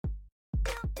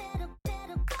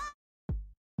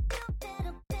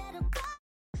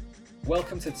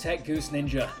Welcome to Tech Goose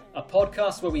Ninja, a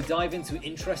podcast where we dive into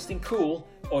interesting, cool,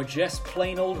 or just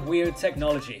plain old weird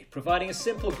technology, providing a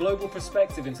simple global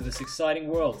perspective into this exciting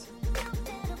world.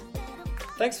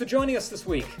 Thanks for joining us this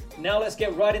week. Now let's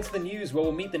get right into the news where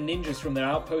we'll meet the ninjas from their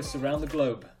outposts around the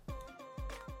globe.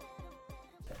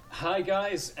 Hi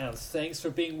guys, and thanks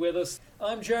for being with us.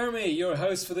 I'm Jeremy, your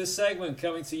host for this segment,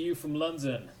 coming to you from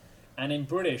London. And in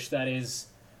British, that is,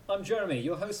 I'm Jeremy,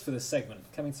 your host for this segment,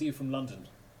 coming to you from London.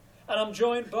 And I'm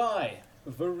joined by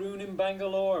Varun in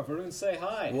Bangalore. Varun, say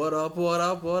hi. What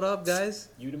up, guys?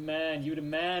 You the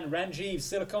man. Ranjiv,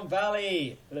 Silicon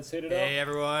Valley. Let's hit it up. Hey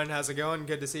everyone, how's it going?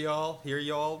 Good to see y'all, hear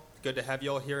y'all. Good to have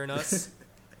y'all hearing us.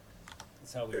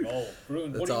 That's how we roll.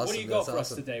 Varun, what do you got That's for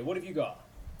us awesome. today? What have you got?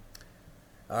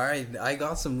 Alright, I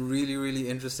got some really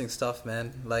interesting stuff,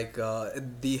 man. Like,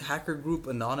 the hacker group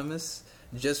Anonymous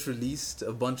just released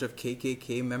a bunch of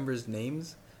KKK members'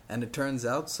 names, and it turns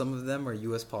out some of them are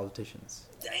US politicians.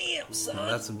 Damn, son.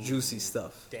 That's some juicy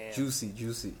stuff. Damn.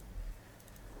 Juicy.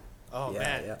 Oh Yeah,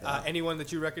 man, yeah. Anyone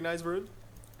that you recognize, Varun?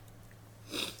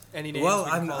 Any names? Well,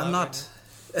 we can call I'm out not...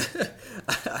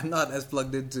 I'm not as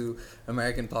plugged into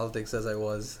American politics as I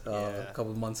was a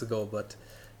couple months ago, but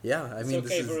yeah, I mean,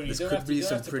 okay, Varun, this you could be don't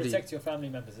some have to pretty... protect your family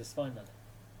members. It's fine, man.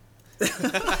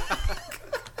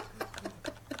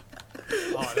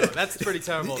 Oh no, that's pretty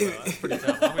terrible. Though. That's pretty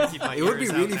terrible. I'm gonna keep my It would be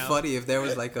ears out really now. funny if there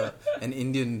was like an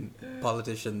Indian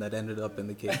politician that ended up in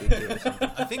the KKK or something.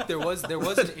 I think there was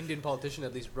an Indian politician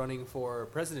at least running for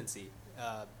presidency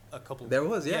a couple. There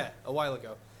was, yeah. a while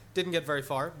ago. Didn't get very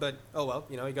far, but oh well.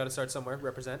 You know, you got to start somewhere.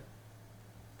 Represent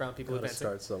brown people Gotta advancing.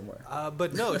 start somewhere.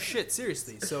 But no, shit,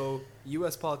 seriously. So,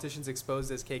 U.S. politicians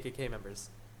exposed as KKK members.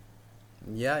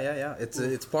 Yeah.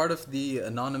 It's part of the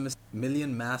anonymous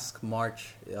Million Mask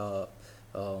March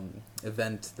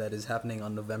event that is happening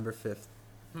on November 5th.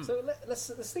 So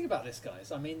let's think about this,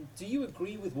 guys. I mean, do you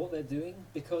agree with what they're doing?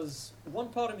 Because one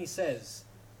part of me says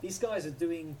these guys are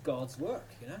doing God's work.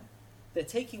 You know, they're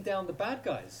taking down the bad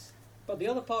guys. But the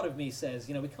other part of me says,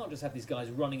 you know, we can't just have these guys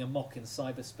running amok in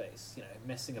cyberspace, you know,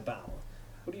 messing about.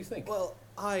 What do you think? Well,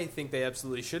 I think they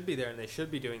absolutely should be there, and they should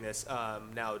be doing this.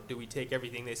 Now, do we take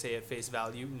everything they say at face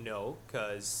value? No,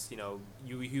 because you know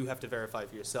you have to verify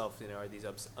for yourself. You know, are these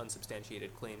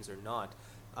unsubstantiated claims or not?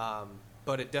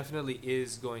 But it definitely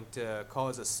is going to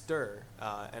cause a stir,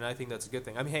 and I think that's a good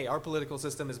thing. I mean, hey, our political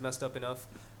system is messed up enough.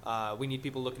 We need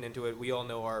people looking into it. We all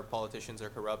know our politicians are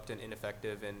corrupt and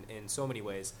ineffective in so many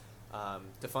ways.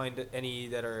 To find any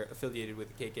that are affiliated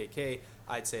with the KKK,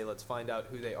 I'd say let's find out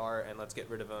who they are and let's get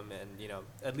rid of them. And you know,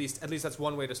 at least that's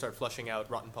one way to start flushing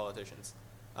out rotten politicians.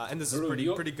 And this is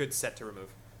Varun, pretty good set to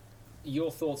remove.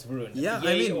 Your thoughts, Varun? Yeah,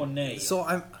 Yay I mean, or nay? so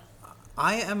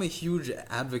I am a huge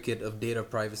advocate of data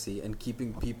privacy and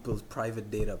keeping people's private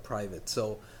data private.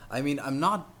 So I mean, I'm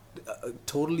not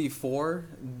totally for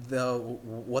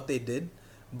what they did.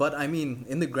 But I mean,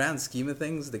 in the grand scheme of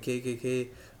things, the KKK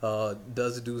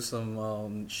does do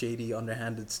some shady,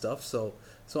 underhanded stuff. So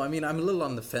I mean, I'm a little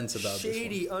on the fence about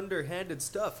Shady, underhanded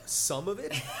stuff. Some of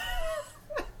it.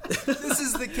 This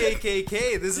is the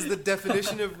KKK. This is the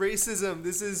definition of racism.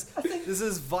 This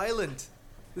is violent.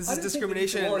 This is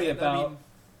discrimination. I don't think we need to worry and, I mean,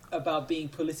 about being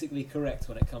politically correct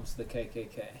when it comes to the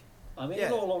KKK. I mean, in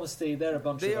Yeah. all honesty, they're a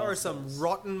bunch of they are assholes. some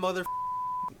rotten mother.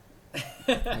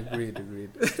 Agreed.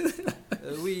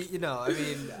 You know, I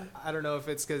mean, I don't know if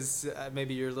it's because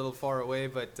maybe you're a little far away,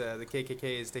 but the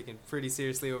KKK is taken pretty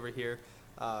seriously over here.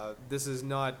 This is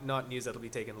not news that'll be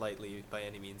taken lightly by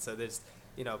any means. So there's,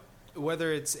 you know,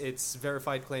 whether it's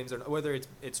verified claims or not, whether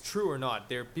it's true or not,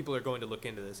 people are going to look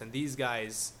into this. And these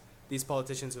guys, these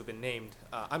politicians who have been named,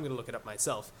 I'm going to look it up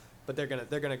myself, but they're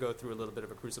gonna go through a little bit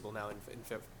of a crucible now in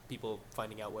people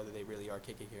finding out whether they really are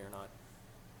KKK or not.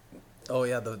 Oh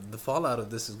yeah, the fallout of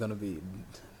this is going to be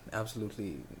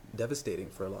absolutely devastating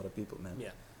for a lot of people, man. Yeah.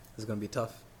 It's going to be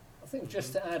tough. I think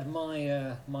just to add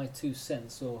my 2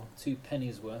 cents or 2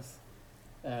 pennies worth,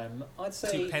 I'd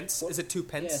say 2 pence? Is it 2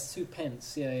 pence? Yeah, 2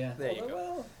 pence. Yeah. There you go.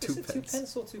 Well, 2 is it 2 pence.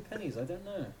 pence or 2 pennies? I don't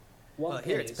know. One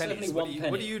penny. Here it's pennies. Certainly What one do, you,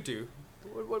 penny. what do you do?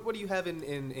 What do you have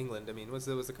in England? I mean, what's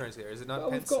the currency there? Is it not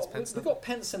Well, pence? we've got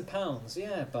pence and pounds,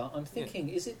 yeah. But I'm thinking,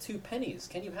 is it 2 pennies?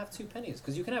 Can you have 2 pennies?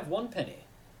 Because you can have 1 penny.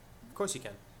 Of course you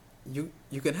can.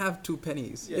 You can have 2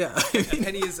 pennies. Yeah.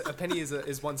 a penny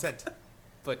is 1 cent.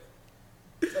 But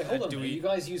Wait, hold on. do Do we- you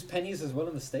guys use pennies as well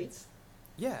in the States?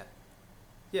 yeah,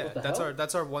 What the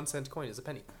that's hell? our 1 cent coin is a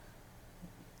penny.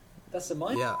 That's a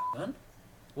mind, Yeah. man.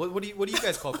 What do you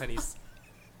guys call pennies?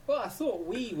 Well, I thought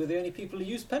we were the only people who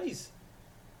use pennies.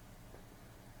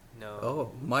 No.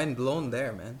 Oh, mind blown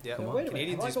there, man. Yeah. Come Wait on. a minute,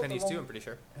 Canadians have I use got the pennies wrong- too. I'm pretty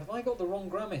sure. Have I got the wrong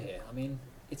grammar here? I mean,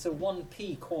 It's a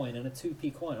 1p coin and a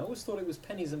 2p coin. I always thought it was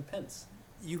pennies and pence.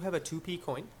 You have a 2p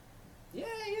coin, Yeah.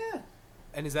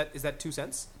 and is that 2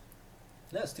 cents?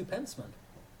 No, it's 2 pence, man.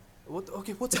 What?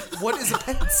 Okay, what is a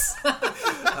pence? All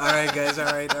right, guys. All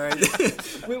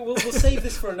right. We'll save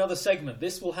this for another segment.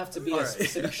 This will have to be a Alright.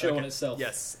 specific show on itself.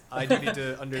 Yes, I do need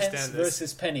to understand Pence this.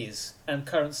 versus pennies and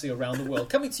currency around the world.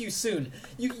 Coming to you soon.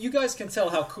 You guys can tell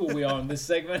how cool we are in this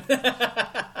segment.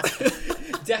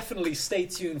 Definitely stay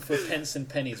tuned for pence and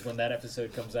pennies when that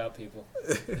episode comes out, people.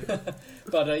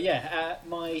 But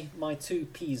my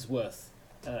 2p's worth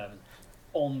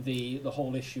on the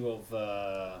whole issue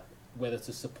of whether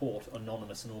to support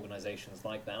anonymous and organisations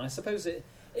like that. And I suppose it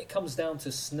comes down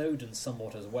to Snowden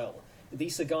somewhat as well.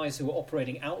 These are guys who are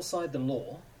operating outside the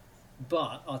law,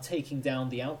 but are taking down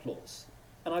the outlaws.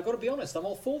 And I've got to be honest, I'm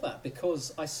all for that,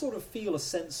 because I sort of feel a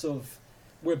sense of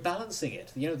we're balancing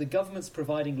it. You know, the government's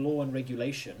providing law and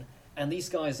regulation, and these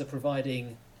guys are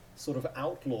providing sort of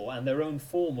outlaw and their own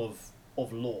form of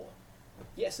law.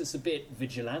 Yes, it's a bit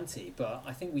vigilante, but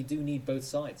I think we do need both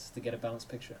sides to get a balanced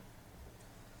picture.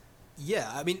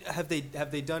 Yeah, I mean, have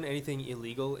they done anything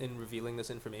illegal in revealing this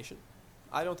information?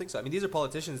 I don't think so. I mean, these are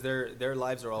politicians. Their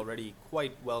lives are already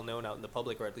quite well known out in the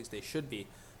public, or at least they should be.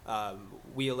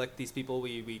 We elect these people.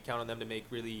 We count on them to make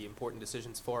really important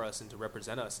decisions for us and to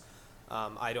represent us.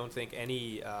 I don't think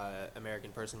any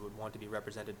American person would want to be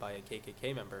represented by a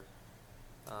KKK member.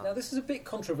 Now, this is a bit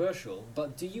controversial,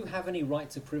 but do you have any right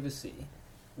to privacy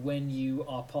when you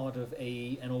are part of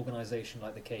an organisation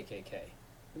like the KKK?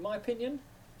 In my opinion,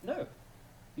 no.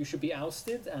 You should be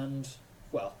ousted and,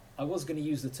 well, I was going to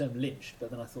use the term lynched,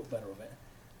 but then I thought better of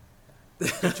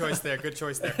it. Good choice there. Good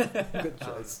choice there. Good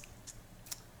choice.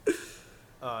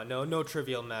 No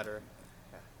trivial matter.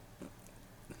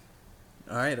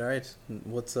 All right.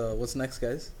 What's next,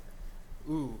 guys?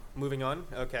 Ooh, moving on.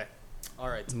 Okay, all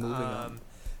right. Moving on.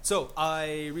 So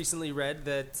I recently read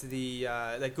that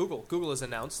that Google has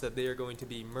announced that they are going to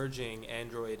be merging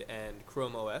Android and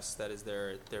Chrome OS. That is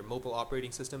their mobile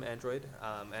operating system, Android.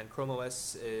 And Chrome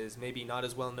OS is maybe not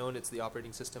as well known. It's the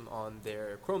operating system on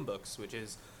their Chromebooks, which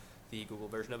is the Google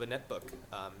version of a netbook.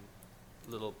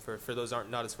 For those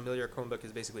not as familiar, a Chromebook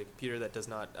is basically a computer that does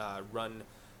not run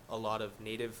a lot of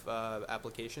native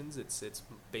applications. It's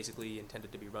basically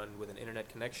intended to be run with an internet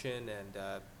connection,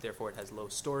 and therefore it has low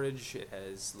storage, it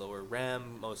has lower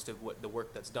RAM. Most of the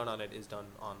work that's done on it is done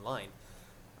online.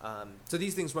 So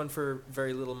these things run for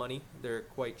very little money. They're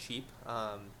quite cheap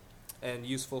and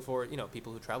useful for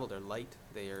people who travel. They're light.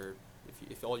 They are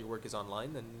if all your work is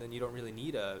online, then you don't really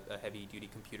need a heavy duty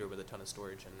computer with a ton of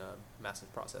storage and a massive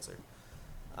processor.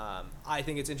 I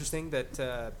think it's interesting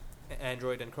that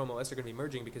Android and Chrome OS are going to be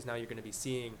merging, because now you're going to be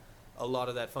seeing a lot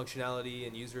of that functionality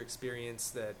and user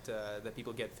experience that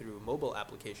people get through mobile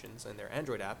applications and their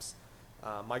Android apps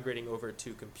migrating over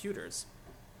to computers.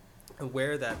 And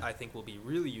where that I think will be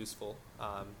really useful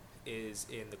is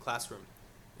in the classroom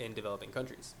in developing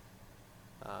countries.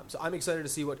 So I'm excited to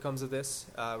see what comes of this.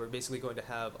 We're basically going to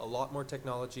have a lot more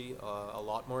technology, a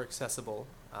lot more accessible,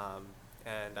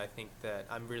 and I think that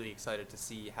I'm really excited to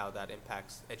see how that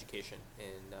impacts education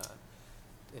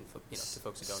to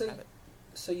folks who don't have it.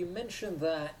 So you mentioned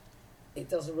that it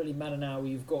doesn't really matter now.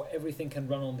 You've got everything can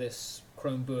run on this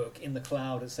Chromebook in the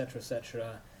cloud, etc.,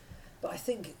 etc. But I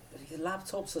think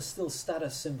laptops are still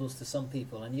status symbols to some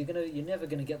people, and you're never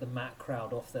gonna get the Mac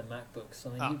crowd off their MacBooks. I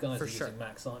mean, you guys are using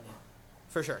Macs, aren't you?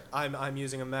 For sure. I'm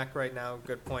using a Mac right now.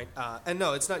 Good point. And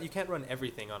no, it's not. You can't run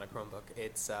everything on a Chromebook.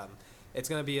 It's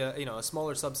going to be a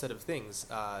smaller subset of things.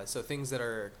 So things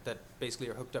that basically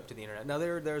are hooked up to the internet. Now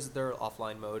there are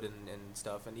offline mode and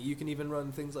stuff, and you can even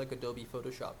run things like Adobe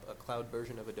Photoshop, a cloud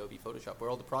version of Adobe Photoshop, where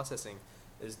all the processing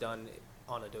is done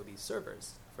on Adobe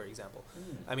servers, for example.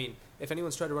 I mean, if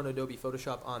anyone's tried to run Adobe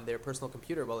Photoshop on their personal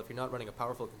computer, well, if you're not running a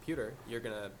powerful computer, you're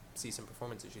going to see some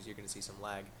performance issues. You're going to see some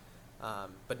lag.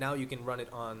 But now you can run it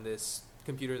on this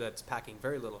computer that's packing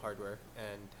very little hardware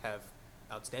and have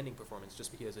outstanding performance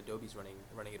just because Adobe's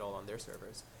running it all on their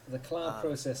servers. The cloud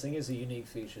processing is a unique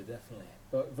feature, definitely.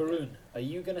 But Varun, are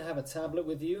you going to have a tablet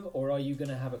with you, or are you going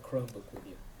to have a Chromebook with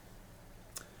you?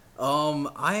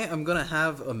 I am gonna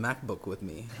have a MacBook with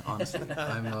me. Honestly,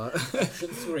 Option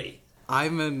 3.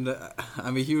 I'm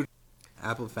a huge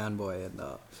Apple fanboy, and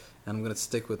I'm gonna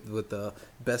stick with the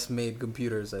best made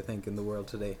computers I think in the world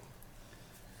today.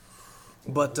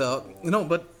 But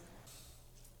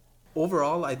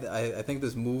overall, I think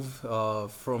this move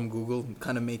from Google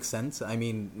kind of makes sense. I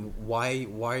mean, why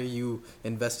are you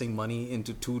investing money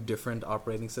into two different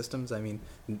operating systems? I mean,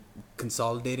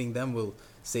 consolidating them will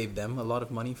save them a lot of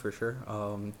money for sure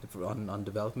on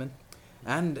development.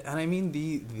 And I mean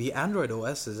the Android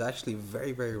OS is actually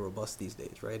very, very robust these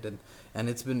days, right? And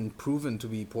it's been proven to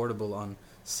be portable on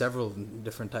several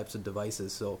different types of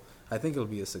devices. So I think it'll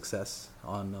be a success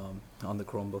on the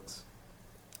Chromebooks.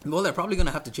 Well, they're probably going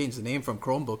to have to change the name from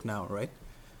Chromebook now, right?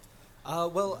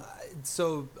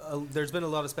 There's been a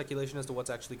lot of speculation as to what's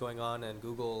actually going on, and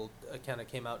Google kind of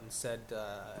came out and said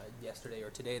yesterday or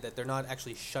today that they're not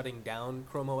actually shutting down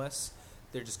Chrome OS.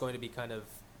 They're just going to be kind of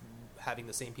having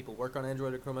the same people work on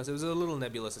Android or Chrome OS. It was a little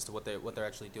nebulous as to what they're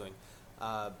actually doing.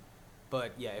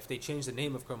 But yeah, if they change the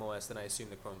name of Chrome OS, then I assume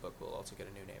the Chromebook will also get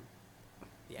a new name.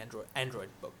 The Android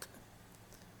book.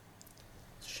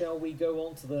 Shall we go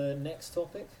on to the next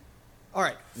topic? All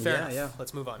right, fair enough. Yeah.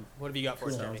 Let's move on. What have you got for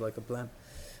us, Jeremy? Sounds like a plan.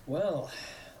 Well,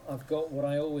 I've got what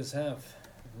I always have,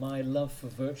 my love for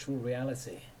virtual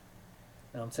reality.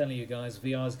 Now, I'm telling you guys,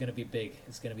 VR is going to be big.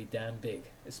 It's going to be damn big,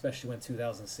 especially when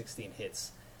 2016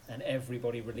 hits and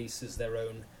everybody releases their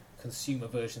own consumer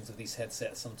versions of these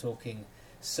headsets. I'm talking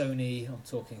Sony, I'm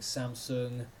talking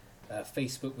Samsung,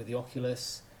 Facebook with the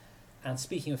Oculus. And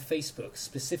speaking of Facebook,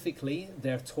 specifically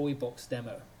their Toy Box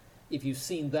demo. If you've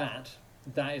seen that,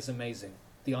 that is amazing.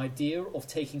 The idea of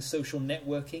taking social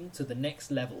networking to the next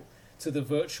level, to the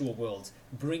virtual world,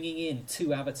 bringing in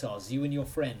two avatars, you and your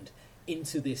friend,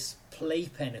 into this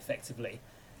playpen effectively,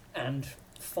 and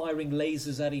firing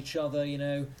lasers at each other,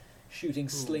 shooting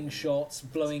slingshots,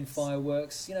 blowing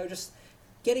fireworks, just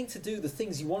getting to do the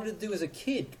things you wanted to do as a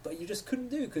kid, but you just couldn't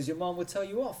do because your mom would tell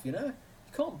you off, You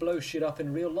can't blow shit up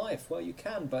in real life. Well, you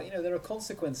can, but there are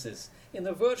consequences. In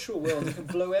the virtual world, you can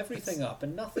blow everything up,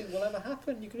 and nothing will ever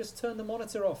happen. You can just turn the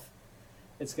monitor off.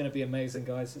 It's going to be amazing,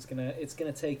 guys. It's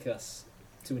going to take us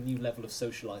to a new level of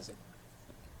socializing.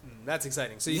 That's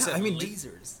exciting. So you said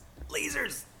lasers.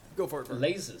 Lasers. Go for it.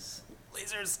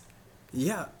 Lasers.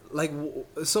 Yeah,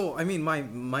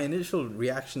 my initial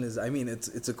reaction is,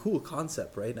 it's a cool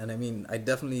concept, right? And I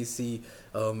definitely see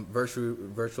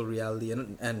virtual reality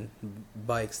and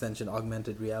by extension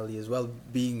augmented reality as well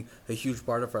being a huge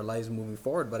part of our lives moving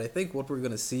forward. But I think what we're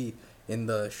going to see in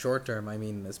the short term,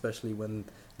 especially when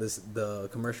the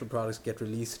commercial products get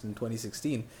released in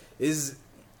 2016, is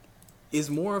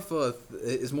more of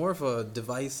a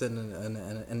device and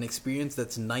an experience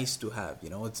that's nice to have.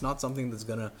 It's not something that's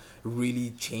gonna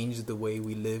really change the way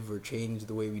we live or change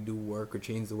the way we do work or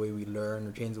change the way we learn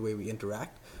or change the way we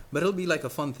interact. But it'll be like a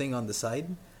fun thing on the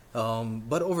side.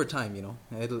 But over time, it'll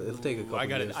take a couple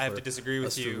years. I have to disagree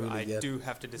with you. Really do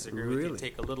have to disagree with you.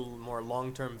 Take a little more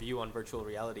long-term view on virtual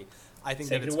reality. I think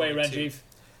Take that it it's away, going Rajiv.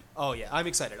 Oh yeah, I'm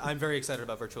excited. I'm very excited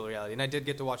about virtual reality, and I did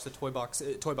get to watch the Toy Box.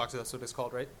 Toy Box, that's what it's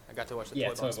called, right? I got to watch the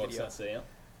Toy Box video. That's it, yeah.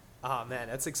 Ah, man,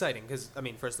 that's exciting because,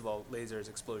 first of all, lasers,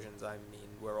 explosions,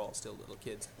 we're all still little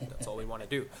kids. That's all we want to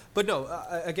do. But no,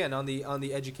 again, on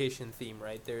the education theme,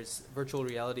 right, there's virtual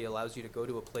reality allows you to go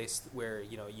to a place where,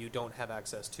 you don't have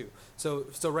access to. So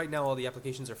right now all the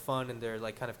applications are fun and they're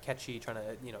like kind of catchy, trying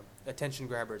to, attention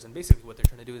grabbers. And basically what they're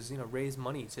trying to do is, raise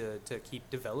money to keep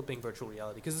developing virtual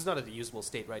reality because it's not at a usable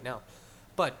state right now.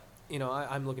 But,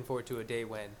 I'm looking forward to a day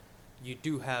when you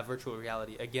do have virtual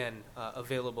reality, again,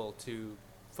 available to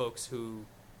folks who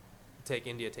take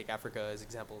Africa as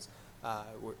examples,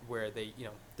 where they,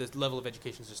 the level of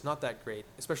education is just not that great,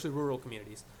 especially rural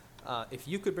communities. If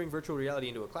you could bring virtual reality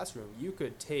into a classroom, you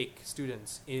could take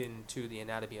students into the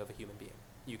anatomy of a human being.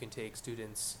 You can take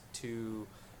students to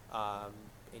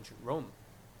ancient Rome,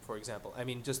 for example.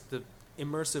 Just the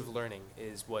immersive learning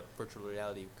is what virtual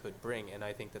reality could bring, and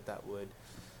I think that would.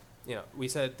 We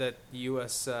said that the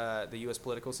U.S.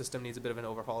 Political system needs a bit of an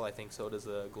overhaul. I think so does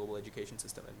the global education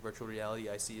system, and virtual reality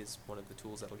I see is one of the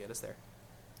tools that will get us there.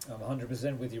 I'm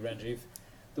 100% with you, Ranjiv.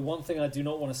 The one thing I do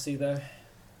not want to see, though,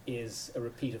 is a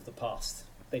repeat of the past.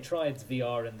 They tried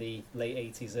VR in the late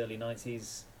 80s, early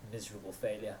 90s, miserable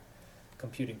failure.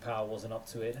 Computing power wasn't up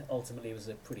to it. Ultimately, it was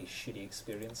a pretty shitty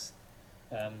experience.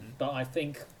 But I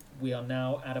think we are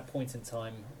now at a point in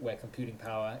time where computing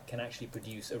power can actually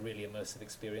produce a really immersive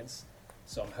experience.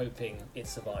 So I'm hoping it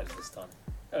survives this time.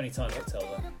 Only time will tell,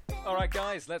 though. All right,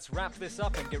 guys, let's wrap this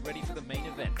up and get ready for the main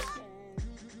event.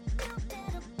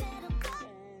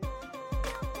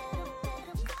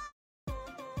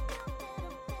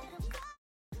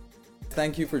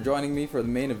 Thank you for joining me for the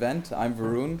main event. I'm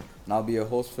Varun, and I'll be your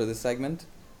host for this segment.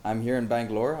 I'm here in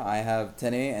Bangalore. I have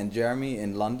Tene and Jeremy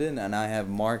in London, and I have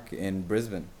Mark in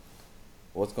Brisbane.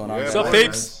 What's going on? Yeah, What's up, man.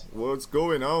 peeps? What's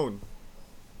going on?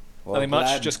 Well, Nothing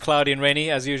much, just cloudy and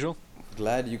rainy as usual.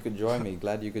 Glad you could join me.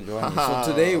 So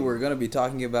today we're going to be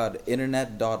talking about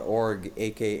internet.org,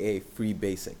 aka Free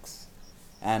Basics.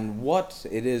 And what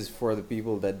it is, for the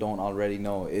people that don't already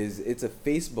know, is it's a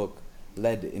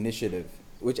Facebook-led initiative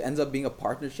which ends up being a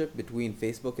partnership between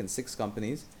Facebook and 6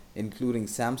 companies, including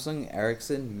Samsung,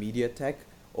 Ericsson, MediaTek,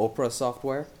 Opera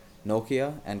Software,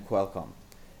 Nokia, and Qualcomm.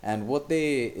 And what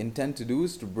they intend to do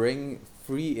is to bring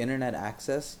free internet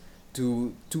access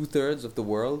to 2/3 of the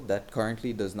world that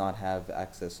currently does not have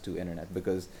access to internet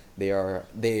because they are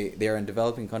in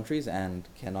developing countries and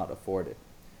cannot afford it.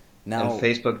 Now, and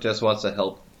Facebook just wants to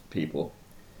help people.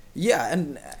 Yeah,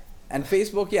 and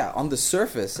Facebook, yeah, on the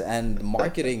surface and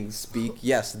marketing speak,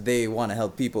 yes, they want to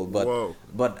help people,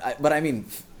 but I mean,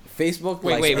 Facebook.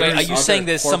 Wait. Are you saying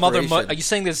there's some other? Are you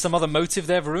saying there's some other motive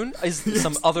there, Varun? Is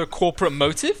some other corporate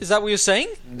motive? Is that what you're saying?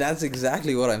 That's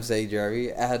exactly what I'm saying,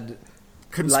 Jerry. And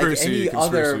Conspiracy, like any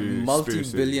other conspiracy.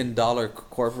 multi-billion-dollar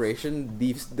corporation,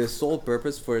 the sole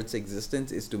purpose for its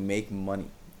existence is to make money,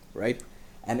 right?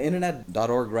 And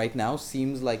Internet.org right now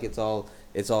seems like it's all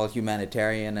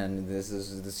humanitarian, and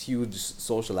this huge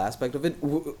social aspect of it,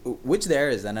 which there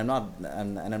is, and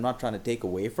I'm not trying to take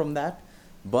away from that,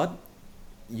 but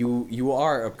you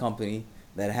are a company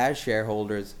that has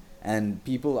shareholders, and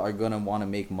people are gonna want to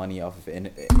make money off of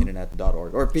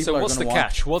Internet.org, or people. So what's the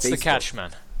catch? What's the catch,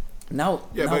 man? Now,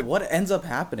 what ends up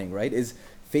happening, right, is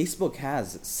Facebook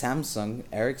has Samsung,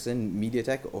 Ericsson,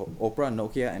 MediaTek, Opera,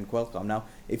 Nokia, and Qualcomm. Now,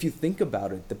 if you think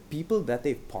about it, the people that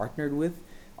they've partnered with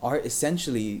are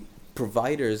essentially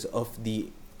providers of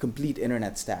the complete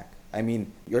internet stack. I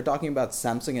mean, you're talking about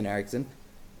Samsung and Ericsson,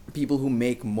 people who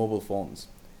make mobile phones.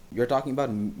 You're talking about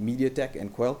MediaTek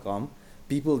and Qualcomm,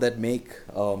 people that make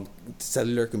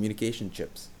cellular communication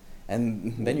chips.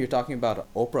 And then you're talking about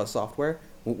Opera Software,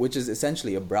 which is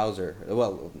essentially a browser.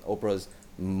 Well, Opera's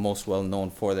most well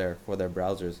known for their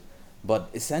browsers, but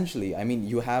essentially, I mean,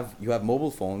 you have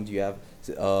mobile phones, you have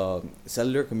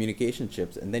cellular communication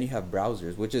chips, and then you have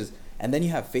browsers, and then you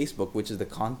have Facebook, which is the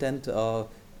content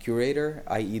curator,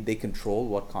 i.e., they control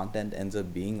what content ends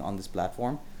up being on this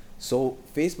platform. So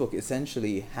Facebook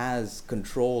essentially has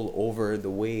control over the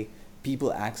way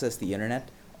people access the internet,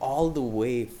 all the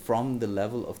way from the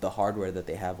level of the hardware that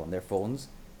they have on their phones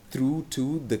through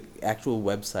to the actual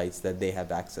websites that they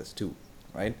have access to,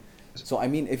 right? So I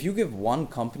mean, if you give one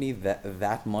company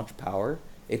that much power,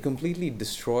 it completely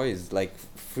destroys like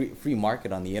free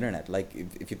market on the internet. Like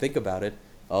if you think about it,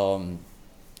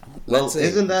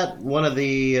 isn't that one of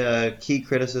the key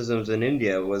criticisms in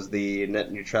India was the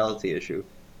net neutrality issue?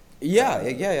 Yeah,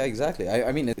 exactly.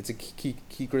 I mean, it's a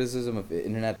key criticism of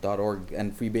Internet.org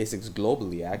and Free Basics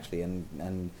globally, actually,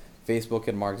 and Facebook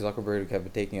and Mark Zuckerberg have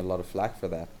been taking a lot of flack for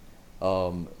that.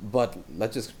 But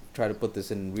let's just try to put this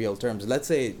in real terms. Let's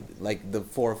say, like, the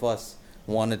 4 of us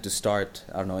wanted to start,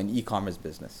 I don't know, an e-commerce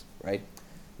business, right?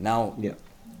 Now, yeah,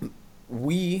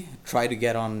 we try to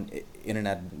get on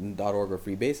Internet.org or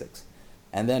Free Basics.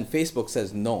 And then Facebook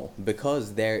says no,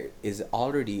 because there is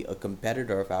already a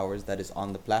competitor of ours that is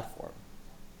on the platform,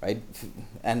 right?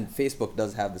 And Facebook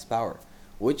does have this power,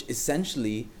 which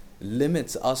essentially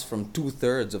limits us from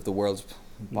 2/3 of the world's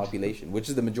population, which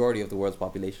is the majority of the world's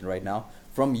population right now,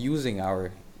 from using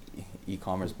our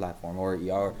e-commerce platform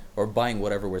or buying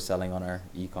whatever we're selling on our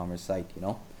e-commerce site, you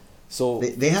know? So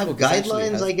they have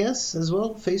guidelines, I guess, as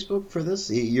well. Facebook for this,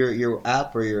 your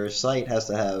app or your site has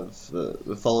to have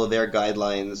follow their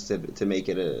guidelines to make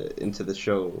it into the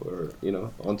show, or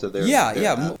onto their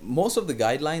Most of the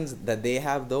guidelines that they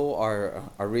have though are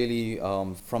really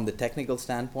from the technical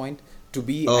standpoint to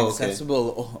be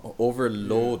accessible over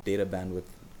low data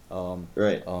bandwidth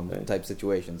type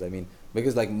situations. I mean,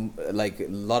 because like a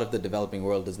lot of the developing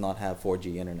world does not have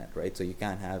 4G internet, right? So you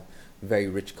can't have very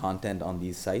rich content on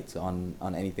these sites on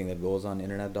anything that goes on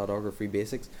Internet.org or Free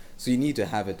Basics. So you need to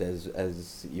have it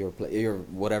as your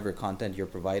whatever content you're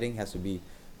providing has to be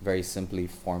very simply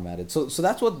formatted. So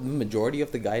that's what the majority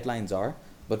of the guidelines are.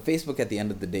 But Facebook at the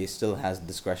end of the day still has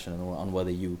discretion on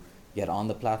whether you get on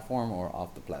the platform or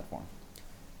off the platform.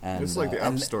 And it's like the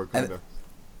App Store, kind of.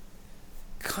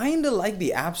 Kind of like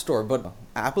the App Store, but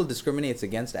Apple discriminates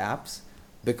against apps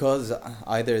because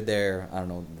either they're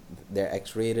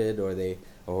X-rated or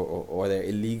they're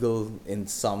illegal in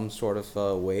some sort of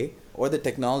way, or the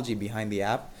technology behind the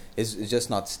app is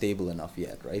just not stable enough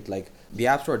yet, right? Like the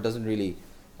App Store doesn't really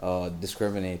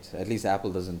discriminate, at least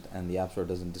Apple doesn't, and the App Store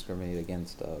doesn't discriminate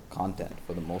against content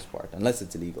for the most part, unless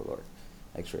it's illegal or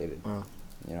X-rated,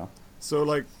 So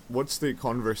like, what's the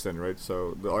converse then, right?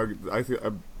 So I think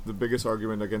the biggest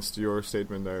argument against your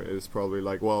statement there is probably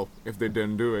like, well, if they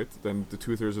didn't do it, then the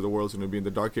 2/3 of the world's going to be in the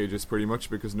dark ages pretty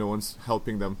much, because no one's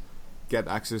helping them get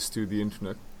access to the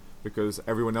internet, because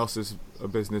everyone else is a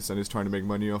business and is trying to make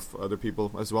money off other people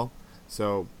as well.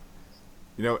 So,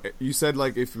 you said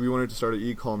like if we wanted to start an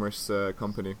e-commerce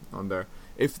company on there,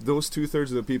 if those 2/3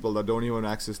 of the people that don't even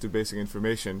have access to basic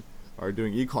information are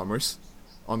doing e-commerce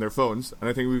on their phones, and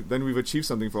I think we've achieved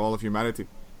something for all of humanity,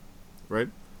 right?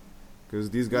 Because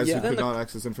these guys who could not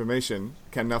access information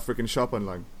can now freaking shop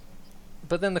online.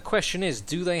 But then the question is,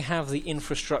 do they have the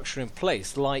infrastructure in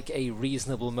place, like a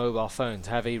reasonable mobile phone, to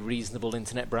have a reasonable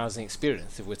internet browsing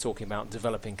experience, if we're talking about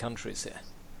developing countries here?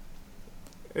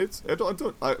 You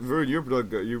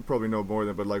probably know more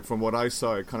than, but like from what I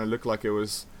saw, it kind of looked like it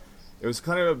was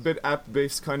kind of a bit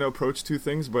app-based kind of approach to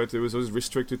things, but it was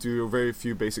restricted to very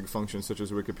few basic functions such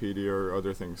as Wikipedia or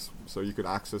other things. So you could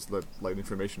access that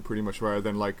information pretty much rather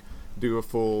than like do a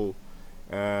full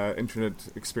internet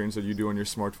experience that you do on your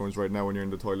smartphones right now when you're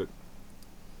in the toilet.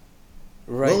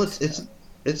 Right. Well,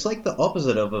 it's like the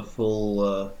opposite of a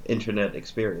full internet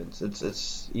experience.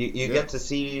 It's you get to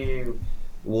see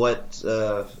what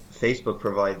Facebook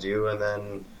provides you, and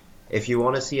then if you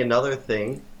want to see another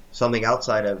thing, something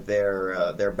outside of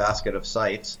their basket of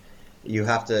sites, you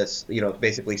have to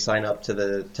basically sign up to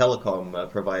the telecom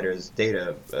provider's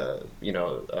data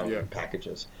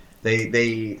packages.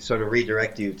 They sort of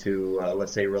redirect you to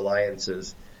let's say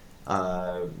Reliance's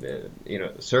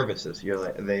services.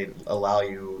 They allow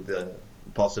you the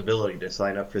possibility to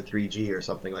sign up for 3G or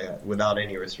something like that without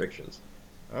any restrictions.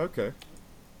 Okay.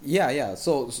 Yeah.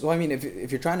 So I mean,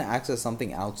 if you're trying to access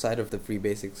something outside of the free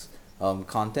basics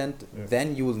content,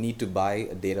 then you will need to buy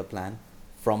a data plan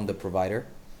from the provider.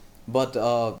 But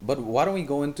why don't we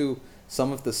go into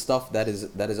some of the stuff that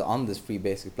is on this free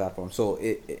basic platform? So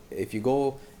if you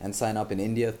go and sign up in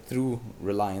India through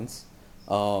Reliance,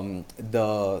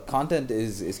 the content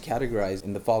is categorized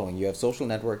in the following: you have social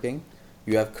networking,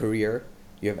 you have career,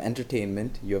 you have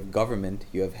entertainment, you have government,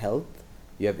 you have health,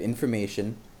 you have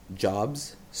information,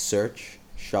 jobs, search,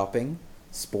 shopping,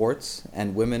 sports,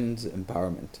 and women's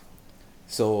empowerment.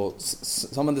 So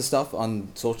some of the stuff on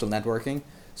social networking,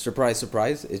 surprise,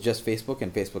 surprise, is just Facebook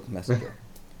and Facebook Messenger,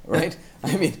 right?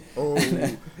 I mean,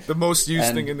 the most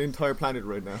used thing in the entire planet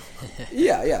right now.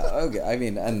 Yeah, okay. I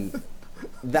mean, and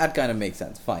that kind of makes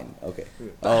sense. Fine, okay.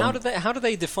 But how do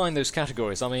they define those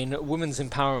categories? I mean, women's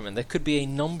empowerment. There could be a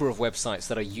number of websites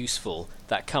that are useful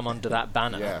that come under that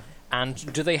banner. Yeah.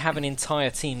 And do they have an entire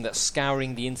team that's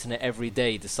scouring the internet every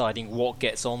day, deciding what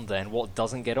gets on there and what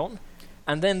doesn't get on?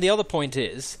 And then the other point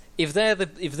is, if they're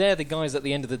the guys at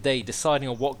the end of the day deciding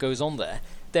on what goes on there,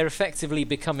 they're effectively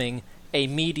becoming a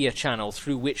media channel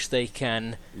through which they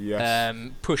can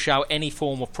push out any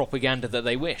form of propaganda that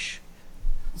they wish.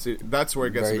 See, that's where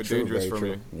it gets Very a bit true, dangerous very for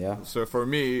true. me. Yeah. So for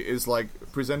me, it's like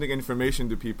presenting information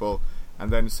to people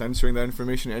and then censoring that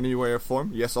information in any way or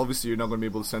form. Yes, obviously you're not going to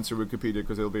be able to censor Wikipedia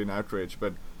because it'll be an outrage,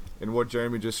 but in what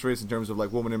Jeremy just raised in terms of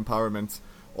like woman empowerment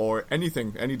or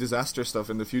anything, any disaster stuff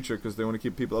in the future because they want to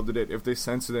keep people up to date, if they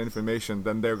censor the information,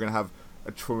 then they're going to have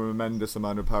a tremendous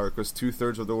amount of power because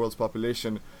 2/3 of the world's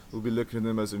population will be looking at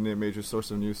them as a major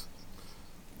source of news.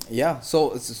 Yeah,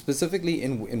 so specifically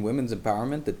in women's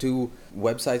empowerment, the two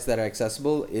websites that are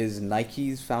accessible is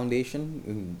Nike's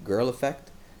Foundation, Girl Effect,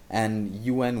 and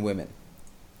UN Women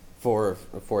for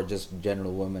just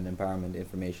general women empowerment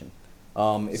information.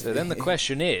 So then the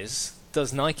question is,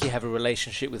 does Nike have a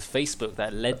relationship with Facebook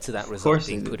that led to that result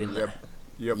being put in there?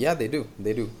 Yep. Yeah, they do.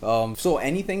 So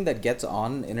anything that gets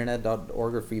on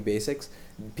internet.org or Free Basics,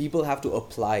 people have to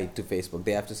apply to Facebook.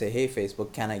 They have to say, hey,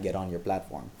 Facebook, can I get on your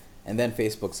platform? And then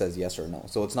Facebook says yes or no.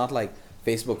 So it's not like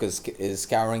Facebook is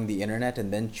scouring the internet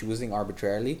and then choosing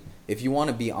arbitrarily. If you want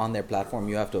to be on their platform,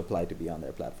 you have to apply to be on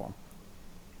their platform.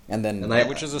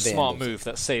 Which is a smart move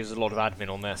that saves a lot of admin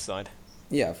on their side.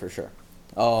 Yeah, for sure.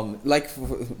 Like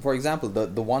for example,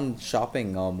 the one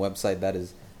shopping website that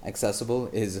is accessible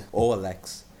is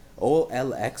OLX.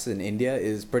 OLX in India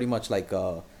is pretty much like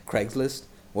Craigslist,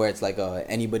 where it's like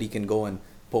anybody can go and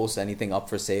post anything up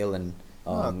for sale, and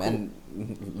cool. and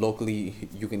locally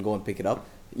you can go and pick it up.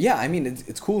 Yeah, I mean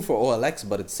it's cool for OLX,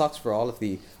 but it sucks for all of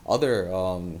the other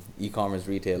e-commerce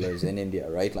retailers in India,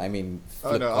 right? I mean,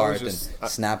 Flipkart and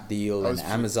Snapdeal and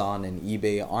Amazon and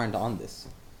eBay aren't on this.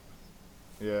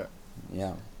 Yeah.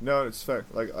 Yeah. No, it's fair.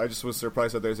 Like, I just was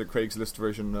surprised that there's a Craigslist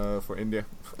version for India.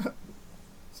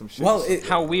 Some shit. Well,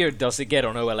 how weird does it get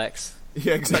on OLX?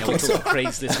 Yeah, exactly. We're talking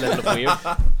Craigslist level of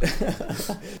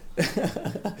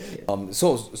weird.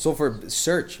 So for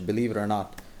search, believe it or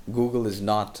not, Google is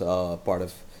not part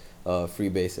of Free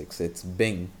Basics. It's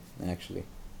Bing, actually.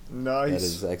 Nice. That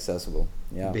is accessible.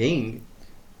 Yeah. Bing?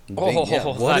 Bing, yeah.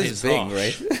 What that is is Bing,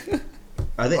 harsh. right?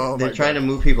 Are they? They're trying to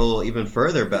move people even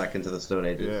further back into the Stone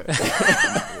Ages.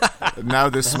 Yeah. Now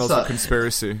this smells of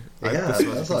conspiracy. Yeah, this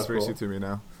smells of not conspiracy cool. to me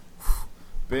now.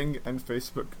 Bing and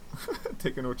Facebook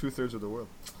taking over 2/3 of the world.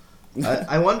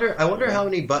 I wonder how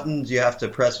many buttons you have to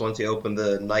press once you open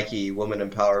the Nike Woman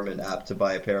Empowerment app to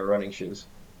buy a pair of running shoes.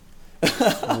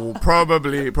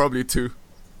 Probably two.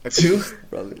 Two?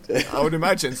 Probably. I would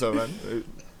imagine so, man.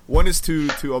 One is too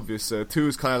obvious. Two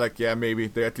is kind of like, yeah, maybe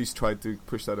they at least tried to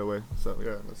push that away. So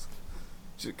yeah.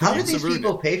 How do these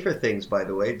people pay for things, by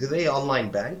the way? Do they online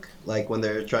bank? Like when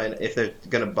they're if they're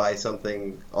going to buy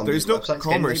something on these websites,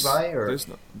 commerce. Can they buy? Or?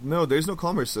 There's no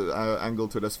commerce angle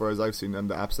to it as far as I've seen and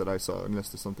the apps that I saw, unless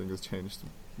there's something that's changed.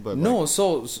 But no,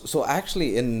 so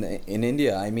actually in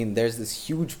India, I mean, there's this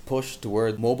huge push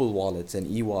toward mobile wallets and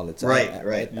e-wallets. Right.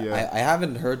 I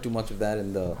haven't heard too much of that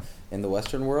in the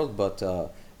Western world, but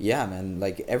yeah, man,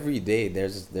 like every day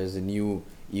there's a new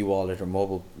e-wallet or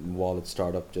mobile wallet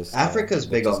startup. Just Africa's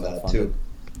big on that too.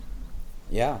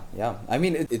 Yeah. I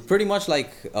mean, it's pretty much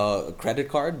like a credit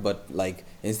card, but like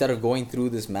instead of going through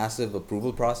this massive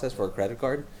approval process for a credit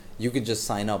card, you can just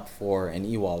sign up for an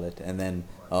e-wallet and then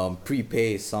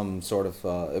prepay some sort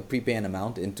of prepay an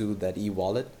amount into that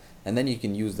e-wallet, and then you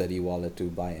can use that e-wallet to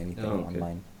buy anything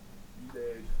online.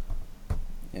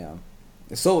 Yeah.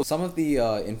 So some of the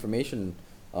information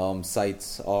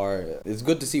sites are. It's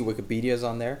good to see Wikipedia's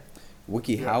on there,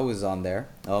 WikiHow is on there,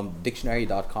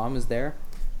 Dictionary.com is there,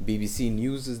 BBC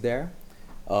News is there.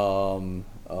 Then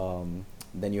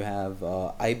you have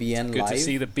IBN Good Live. to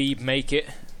see the Beeb make it.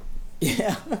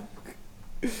 Yeah.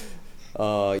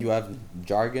 You have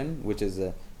Jargon, which is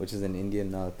an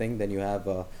Indian thing. Then you have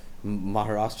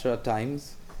Maharashtra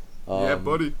Times. Yeah,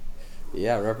 buddy.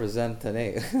 Yeah, represent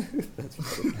Thane. That's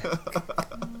funny.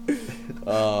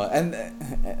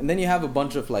 And then you have a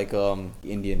bunch of like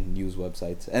Indian news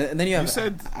websites, and then you have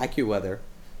AccuWeather,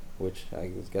 which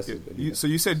I guess is good. So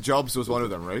you said Jobs was one of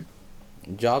them, right?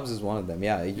 Jobs is one of them.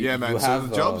 Yeah. Yeah, man. So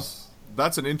Jobs,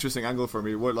 that's an interesting angle for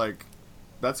me.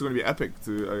 That's going to be epic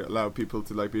to allow people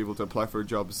to like be able to apply for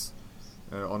jobs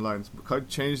online. Could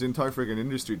change the entire friggin'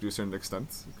 industry to a certain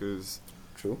extent, because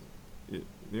true.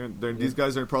 These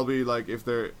guys are probably like, if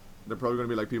they're probably going to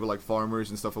be like people like farmers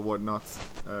and stuff and whatnot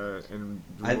in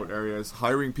remote areas,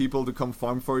 hiring people to come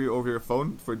farm for you over your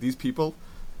phone. For these people,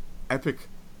 epic.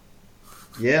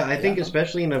 Yeah, I think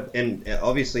especially in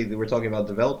obviously we're talking about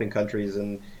developing countries,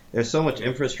 and there's so much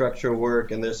infrastructure work,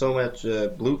 and there's so much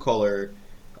blue collar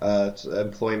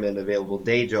employment available,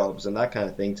 day jobs and that kind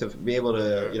of thing. To be able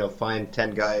to find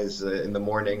 10 guys in the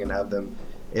morning and have them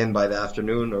in by the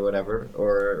afternoon or whatever,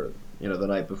 or the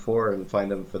night before, and find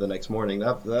them for the next morning.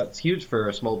 That's huge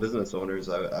for small business owners,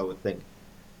 I would think.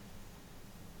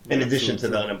 In addition to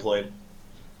the unemployed.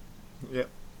 Yeah.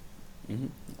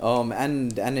 Mm-hmm.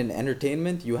 And in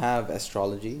entertainment, you have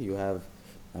astrology. You have,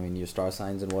 your star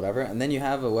signs and whatever. And then you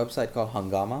have a website called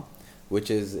Hungama,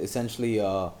 which is essentially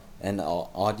an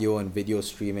audio and video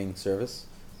streaming service.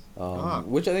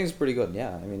 Which I think is pretty good.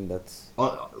 Yeah, that's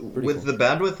with the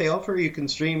bandwidth they offer, you can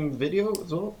stream video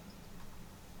as well.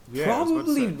 Yeah,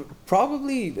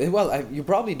 probably. Well, you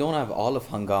probably don't have all of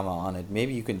Hungama on it.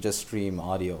 Maybe you can just stream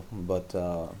audio, but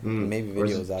maybe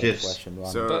video is out of the question.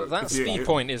 But that speed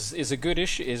point is a good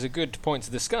issue. Is a good point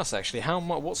to discuss. Actually,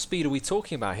 what speed are we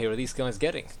talking about here? Are these guys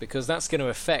getting? Because that's going to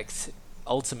affect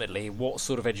ultimately what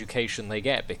sort of education they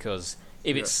get. Because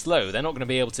if it's slow, they're not going to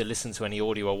be able to listen to any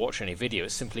audio or watch any video.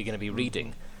 It's simply going to be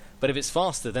reading. But if it's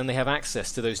faster, then they have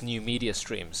access to those new media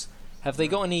streams. Have they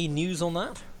got any news on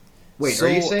that? Wait, are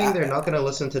you saying they're not going to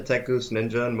listen to Tech Goose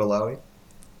Ninja in Malawi?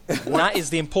 That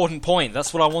is the important point.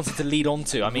 That's what I wanted to lead on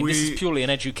to. This is purely an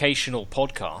educational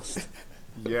podcast.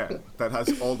 Yeah, that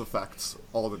has all the facts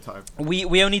all the time.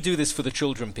 We only do this for the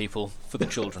children, people. For the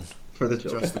children. For the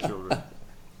children. Just the children.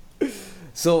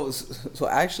 So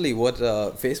actually, what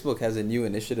Facebook has a new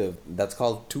initiative that's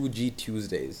called 2G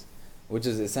Tuesdays, which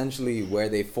is essentially where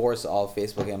they force all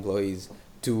Facebook employees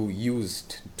to use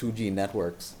 2G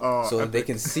networks so that they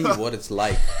can see what it's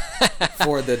like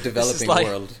for the developing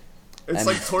world. It's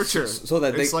like torture. So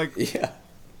that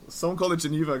someone call it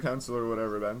Geneva Council or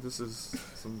whatever, man. This is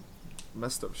some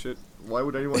messed up shit. Why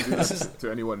would anyone do this to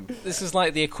anyone? This is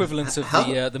like the equivalent of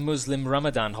the Muslim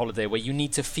Ramadan holiday, where you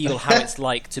need to feel how it's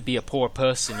like to be a poor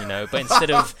person, But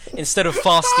instead of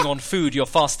fasting on food, you're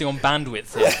fasting on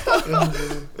bandwidth.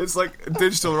 Yeah. It's like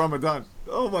digital Ramadan.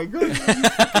 Oh my god!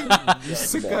 You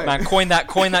sick guy. Man, coin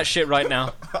that shit right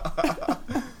now.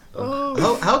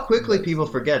 How quickly people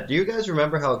forget. Do you guys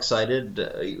remember how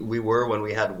excited we were when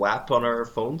we had WAP on our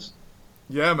phones?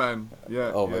 Yeah, man.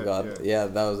 Yeah. Oh my god. Yeah,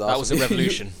 that was awesome. That was a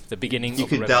revolution. The beginning. You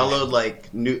could download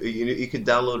you could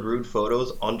download rude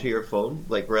photos onto your phone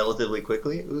relatively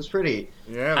quickly. It was pretty.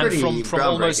 Yeah. And from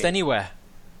almost anywhere.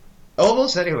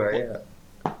 Almost anywhere. Yeah.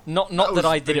 Not that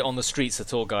I did it on the streets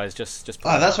at all, guys. Just.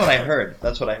 That's what I heard.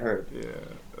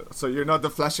 Yeah. So you're not the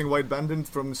flashing white bandit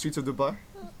from the streets of Dubai?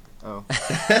 Oh.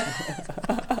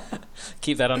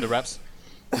 Keep that under wraps.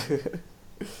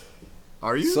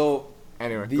 Are you? So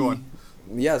anyway, go on.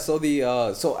 Yeah,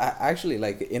 so actually,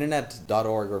 like,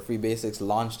 internet.org or Free Basics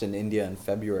launched in India in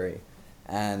February,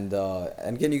 and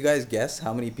can you guys guess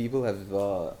how many people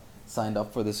have signed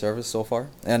up for the service so far?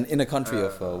 And in a country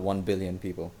of 1 billion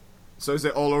people. So is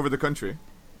it all over the country?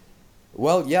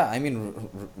 Well, yeah, I mean,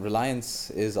 Reliance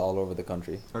is all over the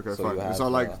country. Okay, so fine. you have, It's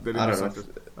not like they didn't I don't know.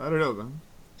 sector. I don't know, man.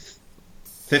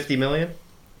 50 million?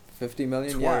 50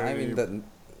 million. Yeah, I mean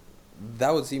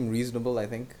that would seem reasonable, I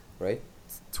think, right?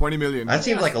 20 million. That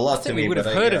seems like a I lot to think me. we would have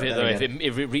but heard yeah, of it then though again.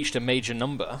 if it reached a major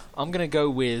number. I'm going to go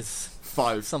with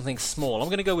 5. something small. I'm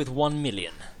going to go with 1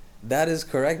 million. That is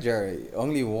correct, Jerry.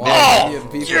 Only 1 Oh, million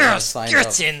people have yes, signed get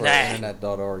up in for there.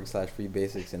 internet.org/free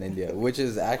basics in India, which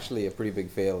is actually a pretty big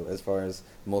fail as far as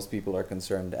most people are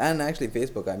concerned. And actually,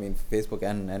 Facebook. I mean, Facebook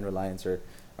and Reliance are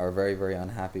very, very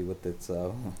unhappy with its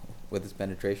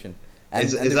penetration. And,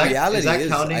 Is the that- reality is that I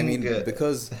counting, mean,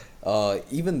 because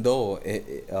even though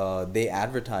they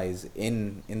advertise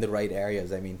in the right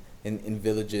areas, I mean, in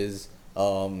villages,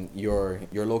 your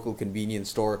local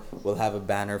convenience store will have a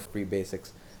banner for Free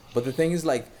Basics. But the thing is,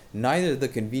 like, neither the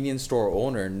convenience store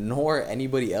owner nor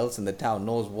anybody else in the town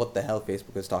knows what the hell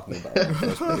Facebook is talking about in the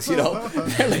first place. You know,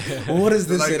 they're like, what is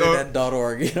this Like,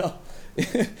 internet.org? You know,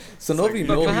 so nobody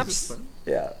But knows. perhaps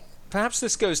Yeah. Perhaps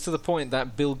this goes to the point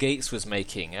that Bill Gates was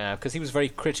making, because he was very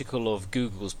critical of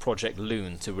Google's Project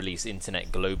Loon to release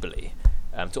internet globally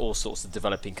to all sorts of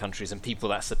developing countries and people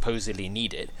that supposedly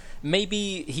need it.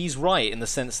 Maybe he's right in the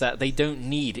sense that they don't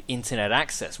need internet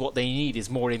access. What they need is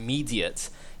more immediate,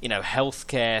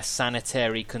 healthcare,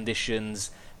 sanitary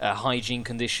conditions, hygiene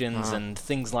conditions, and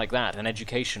things like that, and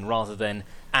education, rather than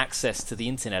access to the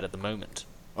internet at the moment.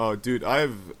 Oh, dude,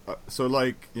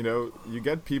 you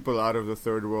get people out of the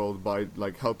third world by,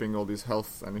 like, helping all these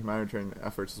health and humanitarian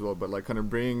efforts as well, but, like, kind of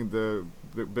bringing the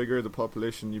bigger the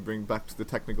population, you bring back to the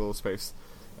technical space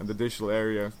and the digital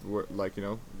area, where, like,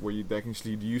 where they can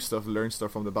actually use stuff, learn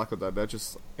stuff from the back of that. That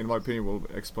just, in my opinion, will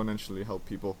exponentially help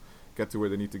people get to where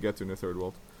they need to get to in the third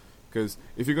world. Because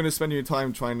if you're going to spend your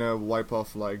time trying to wipe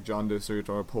off, like, jaundice or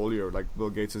polio, like Bill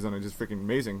Gates has done, it's just freaking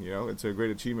amazing, it's a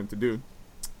great achievement to do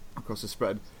across the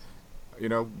spread.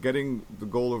 Getting the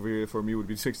goal over here for me would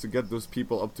be to get those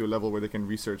people up to a level where they can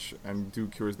research and do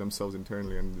cures themselves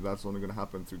internally, and that's only going to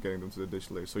happen through getting them to the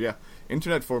digital age. So yeah,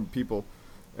 internet for people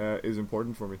is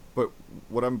important for me. But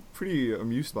what I'm pretty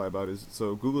amused by about is,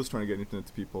 so Google's trying to get internet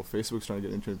to people, Facebook's trying to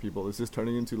get internet to people. Is this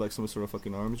turning into like some sort of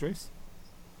fucking arms race?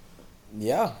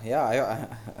 Yeah,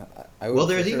 I would Well,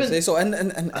 there's for sure even- say so,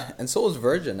 and so is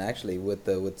Virgin actually with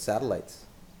satellites.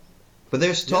 But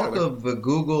there's talk like- of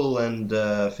Google and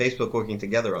Facebook working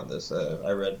together on this.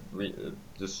 I read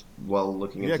just while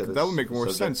looking Yeah, into this. that would make more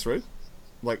subject. sense, right?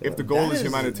 Like, if the goal is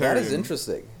humanitarian. That is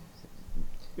interesting.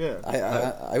 Yeah.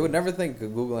 I would never think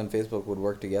Google and Facebook would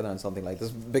work together on something like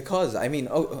this because I mean,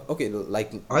 okay,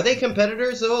 like Are they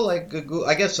competitors though? Like Google,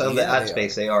 I guess on the Yeah, ad they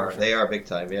space are. they are. For sure. They are big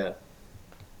time. Yeah.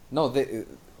 no,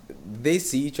 they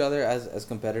see each other as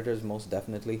competitors most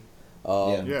definitely.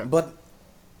 Yeah. But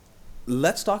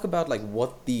let's talk about like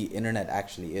what the internet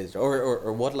actually is,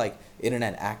 or what like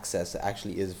internet access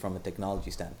actually is from a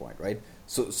technology standpoint, right?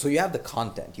 So you have the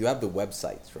content, you have the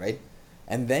websites, right?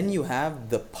 And then you have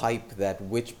the pipe that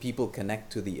which people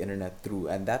connect to the internet through,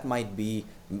 and that might be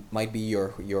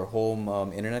your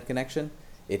home internet connection.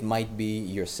 It might be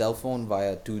your cell phone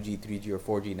via 2G, 3G, or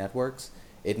 4G networks.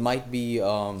 It might be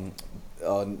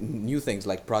new things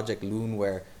like Project Loon,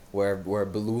 where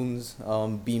balloons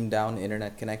beam down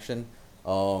internet connection,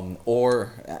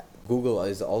 or Google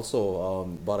is also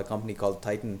bought a company called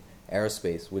Titan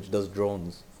Aerospace, which does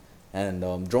drones,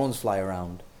 and drones fly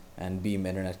around and beam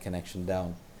internet connection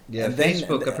down. Yeah. And then-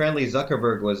 Facebook. Apparently,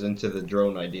 Zuckerberg was into the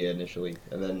drone idea initially,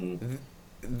 and then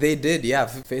They did, yeah.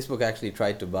 Facebook actually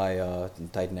tried to buy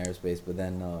Titan Aerospace, but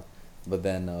then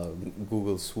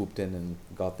Google swooped in and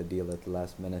got the deal at the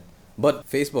last minute. But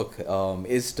Facebook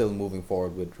is still moving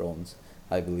forward with drones,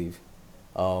 I believe.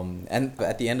 And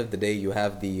at the end of the day, you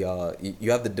have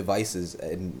the devices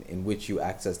in which you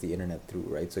access the internet through,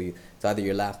 right? So it's either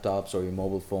your laptops or your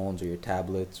mobile phones or your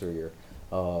tablets or your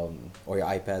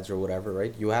iPads or whatever,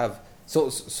 right? You have so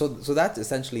that's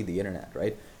essentially the internet,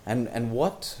 right? And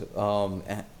what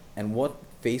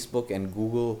Facebook and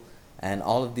Google and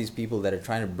all of these people that are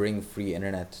trying to bring free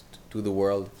internet to the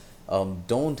world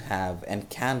don't have and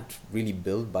can't really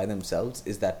build by themselves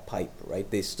is that pipe, right?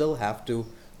 They still have to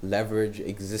leverage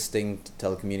existing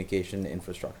telecommunication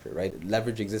infrastructure, right?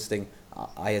 Leverage existing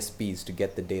ISPs to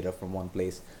get the data from one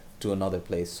place. to another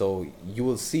place. So you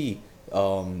will see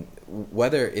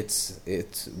whether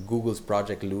it's Google's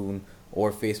Project Loon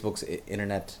or Facebook's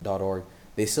Internet.org,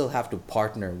 they still have to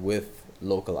partner with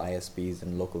local ISPs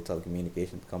and local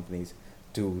telecommunications companies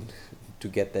to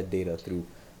get that data through.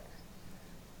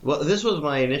 Well, this was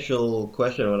my initial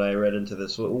question when I read into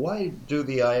this. Why do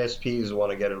the ISPs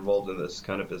want to get involved in this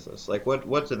kind of business? Like,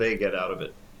 what do they get out of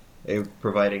it?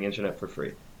 Providing internet for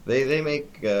free. They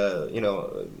make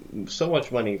so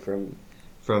much money from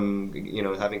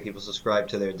having people subscribe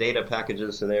to their data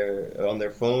packages on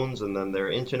their phones, and then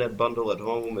their internet bundle at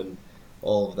home and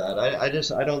all of that.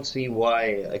 I don't see why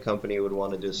a company would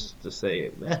want to just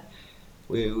say,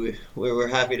 we're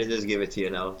happy to just give it to you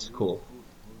now. It's cool.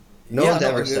 No one's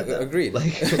ever said that. Agreed.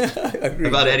 Like, agreed.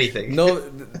 About anything. No,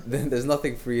 there's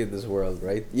nothing free in this world,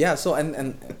 right? Yeah. So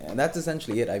and that's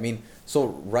essentially it. I mean, so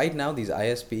right now these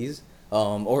ISPs,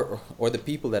 or the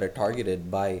people that are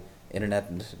targeted by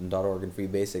Internet.org and Free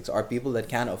Basics are people that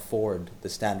can't afford the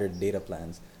standard data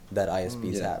plans that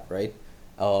ISPs have, right?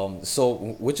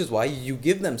 So which is why you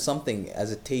give them something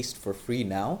as a taste for free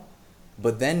now,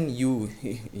 but then you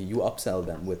upsell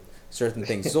them with certain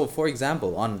things. So for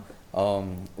example, on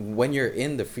when you're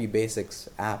in the Free Basics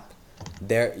app,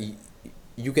 there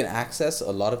you can access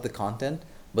a lot of the content,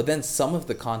 but then some of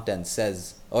the content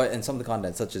says, and some of the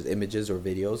content such as images or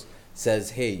videos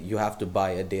says, hey, you have to buy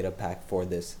a data pack for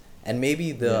this. And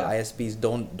maybe the ISPs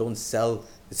don't sell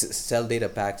data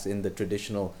packs in the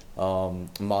traditional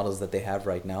models that they have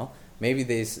right now. Maybe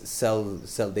they sell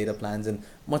data plans in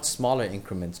much smaller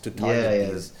increments to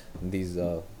target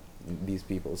these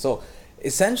people. So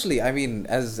essentially, I mean,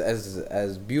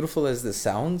 as beautiful as this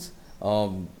sounds,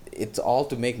 it's all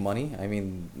to make money. I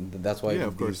mean, that's why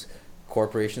these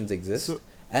corporations exist.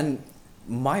 And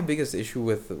my biggest issue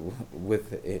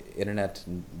with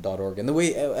Internet.org and the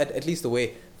way, at least the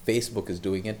way Facebook is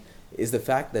doing it, is the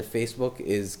fact that Facebook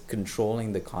is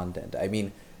controlling the content. I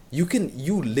mean, you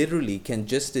literally can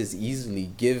just as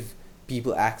easily give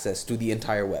people access to the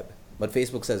entire web, but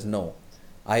Facebook says no.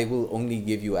 I will only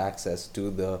give you access to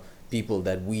the people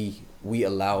that we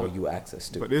allow you access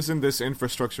to. But isn't this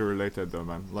infrastructure related though,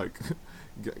 man? Like,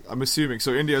 I'm assuming,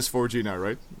 so India is 4G now,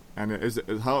 right? And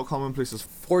how commonplace is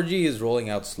 4G is rolling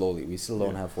out slowly. We still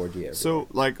don't have 4G everywhere. So,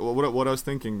 like, what I was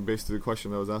thinking, based on the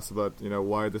question that was asked about,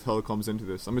 why the telecoms into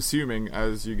this. I'm assuming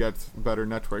as you get better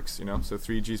networks, so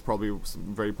 3G is probably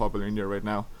very popular in India right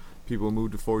now. People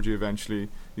move to 4G eventually.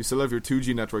 You still have your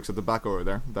 2G networks at the back over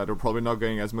there that are probably not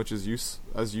getting as much use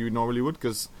as you normally would,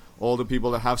 because all the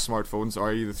people that have smartphones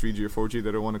are either 3G or 4G.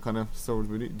 They don't want to kind of.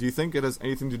 Do you think it has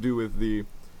anything to do with the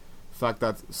fact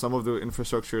that some of the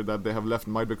infrastructure that they have left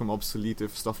might become obsolete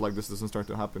if stuff like this doesn't start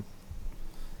to happen?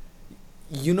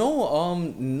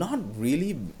 Not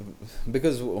really,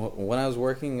 because when I was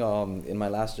working in my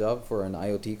last job for an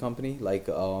IoT company, like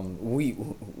we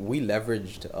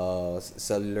leveraged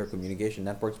cellular communication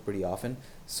networks pretty often,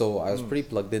 so I was pretty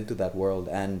plugged into that world.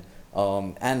 And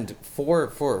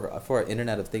for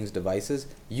Internet of Things devices,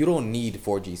 you don't need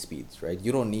 4G speeds, right?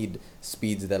 You don't need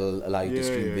speeds that'll allow you to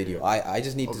stream video. I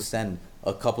just need to send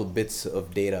a couple bits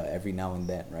of data every now and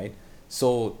then, right?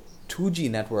 So 2G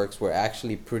networks were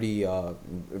actually pretty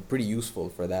useful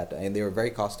for that, and they were very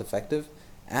cost effective,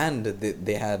 and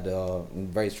they had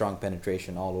very strong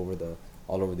penetration all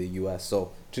over the US.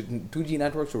 So 2G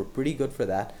networks were pretty good for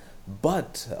that.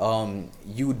 But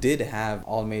you did have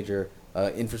all major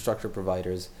infrastructure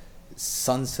providers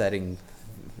sunsetting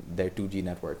their 2G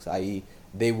networks, i.e.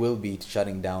 they will be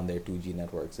shutting down their 2G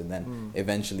networks and then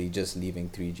eventually just leaving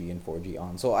 3G and 4G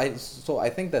on. So I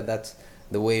think that's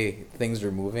the way things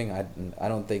are moving. I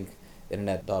don't think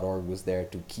Internet.org was there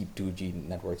to keep 2G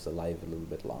networks alive a little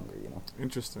bit longer,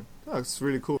 Interesting. That's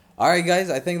really cool. All right, guys,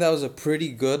 I think that was a pretty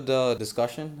good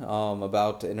discussion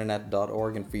about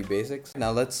Internet.org and Free Basics.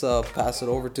 Now let's pass it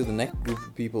over to the next group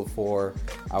of people for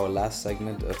our last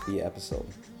segment of the episode.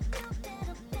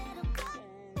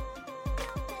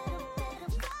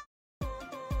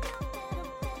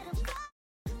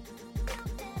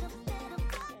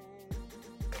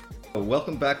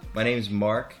 Welcome back. My name is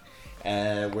Mark,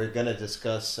 and we're going to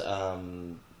discuss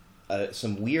some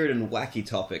weird and wacky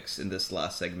topics in this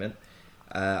last segment.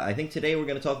 I think today we're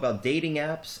going to talk about dating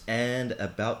apps and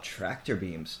about tractor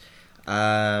beams.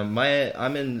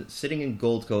 I'm sitting in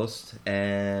Gold Coast,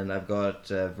 and I've got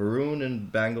Varun in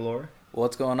Bangalore.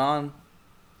 What's going on?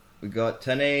 We got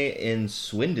Tane in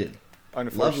Swindon.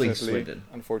 Lovely Swindon.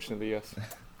 Unfortunately, yes.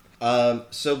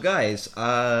 So guys,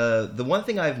 the one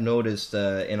thing I've noticed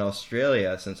in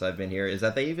Australia since I've been here is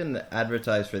that they even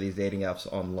advertise for these dating apps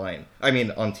online. I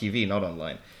mean, on TV, not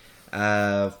online.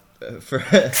 For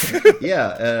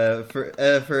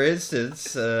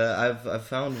instance, I've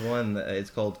found one. It's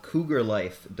called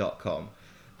CougarLife.com.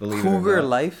 Believe it or not.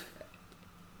 CougarLife.com.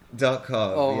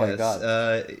 .com. Oh yes. my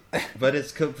god! But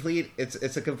it's complete.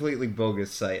 It's a completely bogus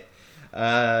site.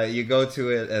 You go to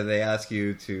it and they ask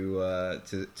you to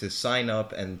sign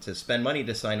up and to spend money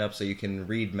to sign up so you can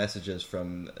read messages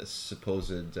from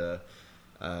supposed girls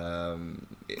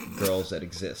that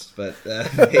exist. But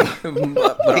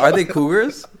but are they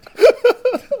cougars?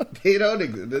 They don't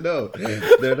exist. No,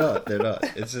 they're not. They're not.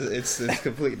 It's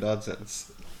complete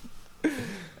nonsense.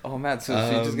 Oh man, so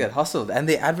you just get hustled, and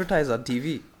they advertise on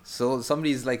TV. So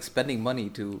somebody's like spending money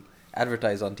to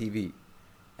advertise on TV,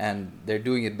 and they're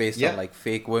doing it based on like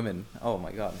fake women. Oh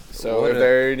my god! So if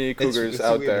there are any cougars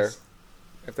out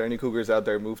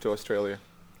there, move to Australia.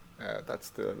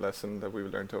 That's the lesson that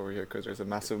we've learned over here, because there's a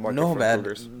massive market for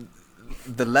cougars.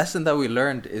 The lesson that we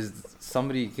learned is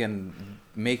somebody can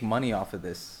make money off of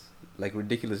this, like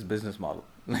ridiculous business model.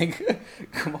 Like,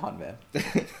 come on, man.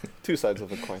 Two sides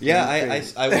of a coin. Yeah,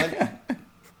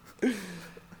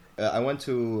 I went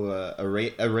to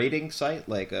a rating site,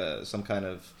 like some kind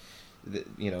of,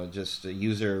 just a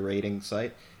user rating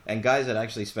site, and guys had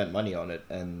actually spent money on it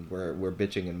and were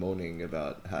bitching and moaning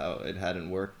about how it hadn't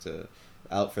worked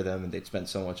out for them, and they'd spent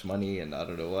so much money and I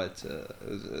don't know what. It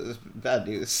was bad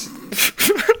news.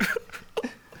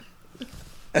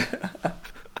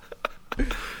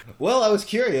 Well, I was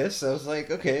curious. I was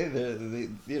like, okay, the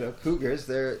cougars.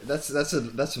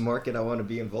 That's a market I want to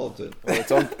be involved in. Well,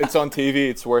 it's on TV.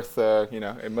 It's worth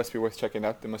it must be worth checking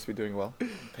out. They must be doing well,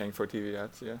 paying for TV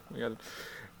ads. Yeah, we got it.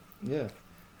 Yeah.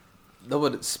 No,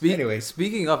 but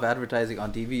speaking of advertising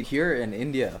on TV, here in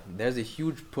India, there's a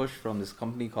huge push from this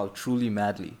company called Truly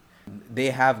Madly.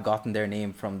 They have gotten their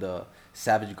name from the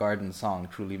Savage Garden song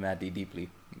Truly Madly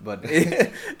Deeply. But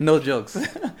no jokes.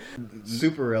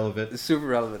 Super relevant. Super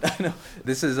relevant. I know.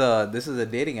 This is a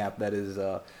dating app that is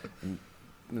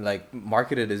like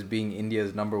marketed as being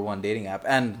India's #1 dating app,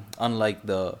 and unlike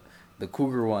the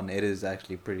Cougar one, it is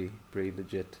actually pretty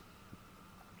legit.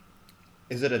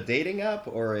 Is it a dating app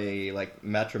or a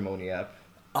matrimony app?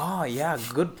 Oh yeah,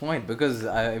 good point. Because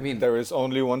I mean, there is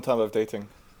only one type of dating.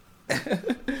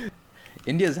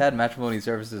 India's had matrimony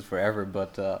services forever,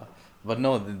 but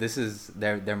no, this is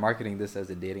they're marketing this as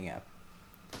a dating app.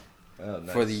 Oh,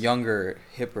 nice. For the younger,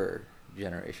 hipper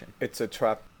generation. It's a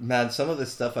trap. Man, some of the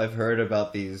stuff I've heard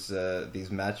about these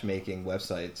matchmaking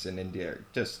websites in India are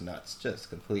just nuts, just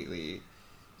completely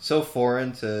so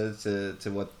foreign to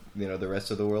what the rest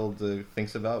of the world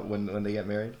thinks about when they get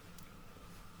married.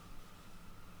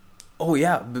 Oh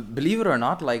yeah, believe it or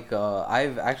not,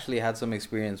 I've actually had some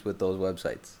experience with those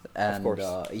websites, and of course.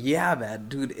 Yeah, man,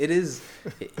 dude, it is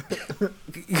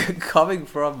coming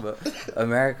from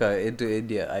America into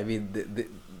India. I mean,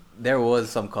 there was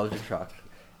some culture shock,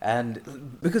 and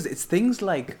because it's things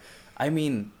like, I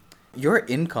mean, your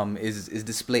income is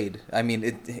displayed. I mean,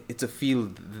 it's a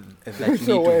field that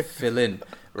you need to fill in,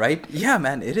 right? Yeah,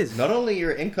 man, it is. Not only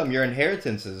your income, your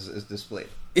inheritance is displayed.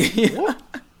 Yeah.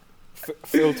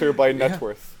 Filter by net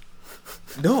worth.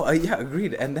 No, yeah,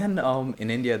 agreed. And then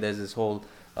in India, there's this whole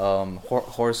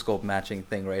horoscope matching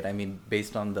thing, right? I mean,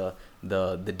 based on the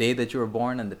day that you were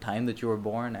born and the time that you were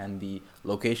born and the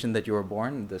location that you were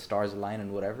born, the stars align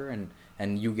and whatever,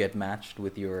 and you get matched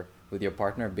with your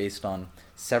partner based on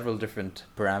several different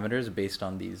parameters, based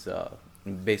on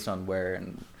where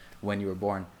and when you were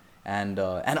born, and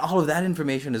all of that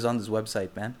information is on this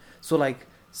website, man. So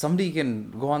somebody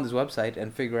can go on this website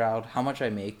and figure out how much I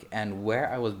make and where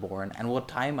I was born and what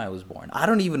time I was born. I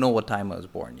don't even know what time I was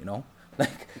born,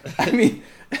 I mean...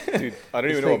 Dude, I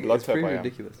don't even know what blood type I am.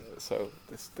 Ridiculous. So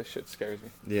this shit scares me.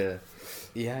 Yeah.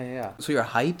 Yeah. So your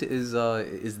height is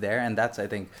there, and that's, I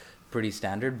think, pretty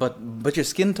standard. But your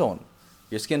skin tone,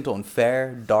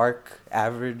 fair, dark,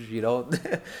 average,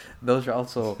 those are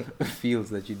also fields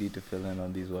that you need to fill in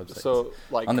on these websites. So,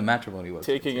 on the matrimony website.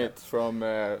 Taking it from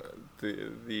the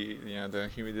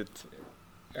humid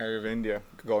area of India,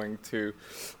 going to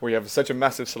where you have such a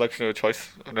massive selection of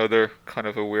choice. Another kind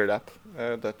of a weird app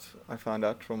that I found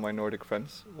out from my Nordic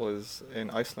friends was in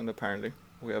Iceland. Apparently,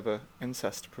 we have a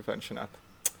incest prevention app.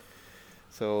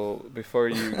 So before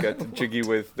you get jiggy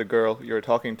with the girl you're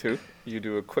talking to, you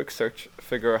do a quick search,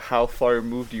 figure out how far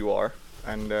removed you are,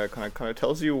 and kind of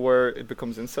tells you where it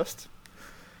becomes incest.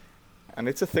 And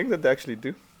it's a thing that they actually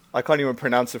do. I can't even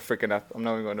pronounce the freaking app. I'm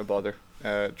not even going to bother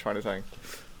trying to think.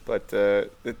 But the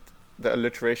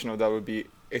alliteration of that would be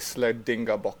Isla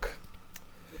Dingabok.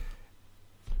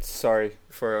 Sorry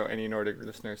for any Nordic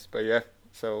listeners, but yeah.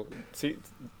 So see,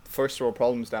 first world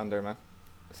problems down there, man.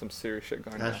 some serious shit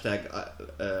going on. Hashtag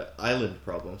island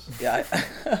problems. Yeah.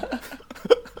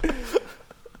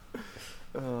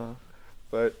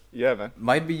 But yeah, man.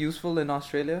 Might be useful in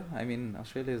Australia. I mean,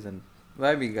 Australia isn't.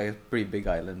 Well, I mean, a pretty big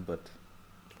island, but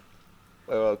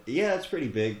Yeah, it's pretty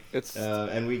big. It's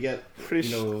and we get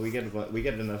pretty we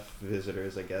get enough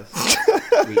visitors, I guess.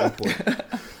 We import.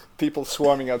 people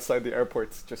swarming outside the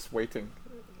airports, just waiting.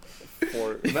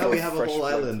 Now we have a whole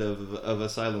flight. island of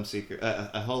asylum seeker,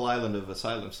 a whole island of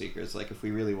asylum seekers. Like, if we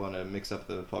really want to mix up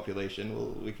the population,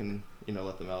 we can,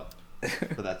 let them out.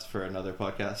 But that's for another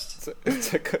podcast.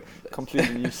 It's a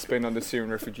completely new spin on the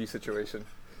Syrian refugee situation.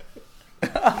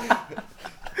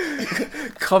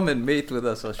 come and mate with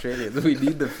us, Australians. We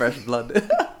need the fresh blood.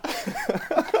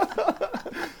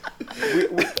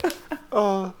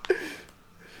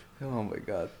 Oh my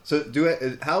god. So,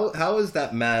 how is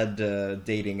that mad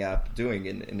dating app doing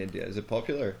in India? Is it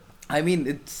popular? I mean,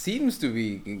 it seems to be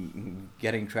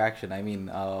getting traction. I mean,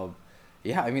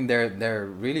 yeah. I mean, they're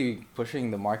really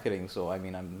pushing the marketing. So I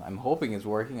mean, I'm hoping it's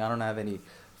working. I don't have any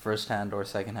first-hand or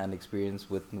second-hand experience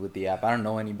with the app. I don't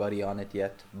know anybody on it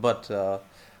yet. But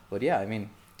yeah. I mean,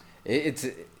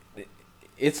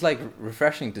 it's like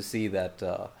refreshing to see that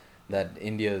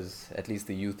India's, at least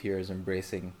the youth here, is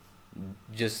embracing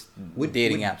just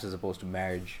dating apps as opposed to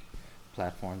marriage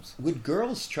platforms. Would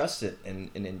girls trust it in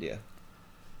India?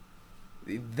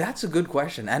 That's a good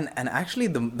question, and actually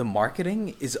the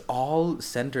marketing is all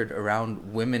centered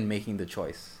around women making the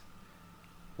choice.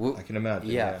 I can imagine.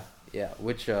 Yeah.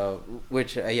 Which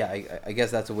I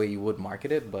guess that's the way you would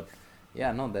market it, but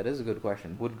yeah, no, that is a good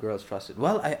question. Would girls trust it?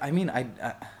 Well, I mean,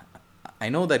 I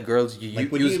know that girls would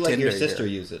use you let Tinder your sister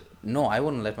here. use it? No, I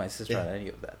wouldn't let my sister on any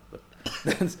of that. But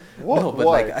that's What? no, but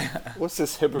Why? like, What's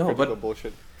this hypocritical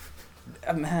bullshit?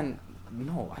 man,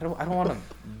 no, I don't want to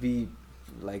be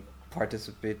like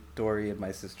participatory in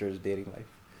my sister's dating life.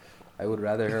 I would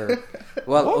rather her.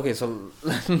 Well, okay, so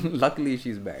luckily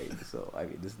she's married, so I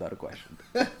mean this is not a question.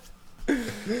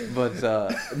 But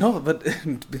no, but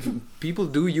people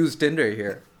do use Tinder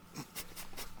here.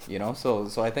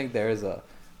 So I think there's a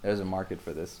market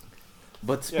for this.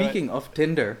 But speaking of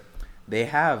Tinder, they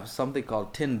have something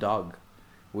called Tindog,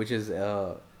 which is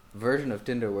a version of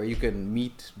Tinder where you can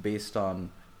meet based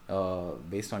on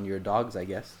your dogs, I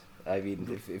guess. I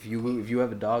mean, if you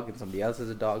have a dog and somebody else has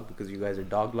a dog, because you guys are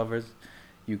dog lovers,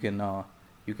 you can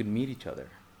meet each other.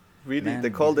 Really, Man, they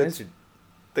called it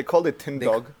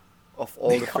Tindog, of all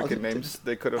they the called freaking it names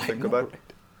they could have I think know, about.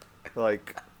 right?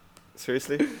 Like,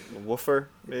 seriously, Woofer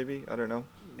maybe, I don't know.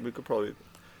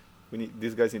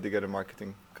 These guys need to get a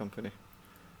marketing company.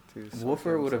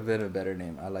 Woofer would have been a better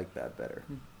name. I like that better.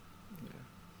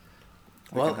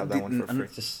 We can have that one for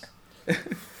free.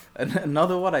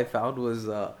 Another one I found was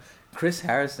Chris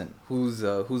Harrison, who's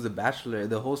the Bachelor,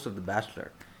 the host of The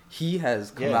Bachelor. He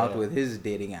has come out with his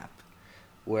dating app,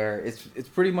 where it's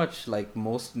pretty much like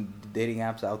most dating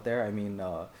apps out there. I mean,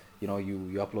 you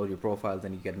upload your profile,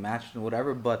 then you get matched and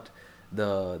whatever. But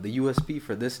the USP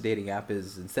for this dating app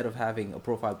is, instead of having a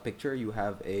profile picture, you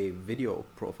have a video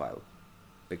profile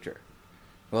picture.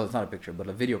 Well, it's not a picture, but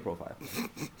a video profile.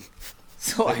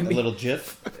 So Like I mean, a little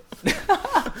GIF.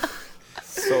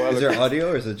 So Is there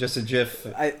audio or is it just a GIF?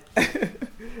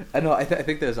 I know. I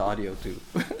think there's audio too.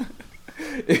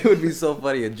 It would be so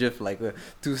funny, a GIF, like a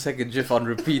 2-second GIF on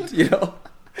repeat, in a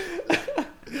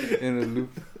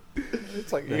loop.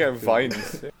 It's like you got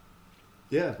Vines.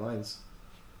 Yeah, Vines.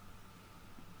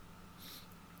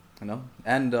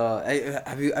 And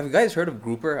have you guys heard of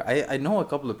Grouper? I know a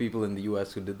couple of people in the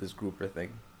US who did this Grouper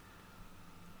thing.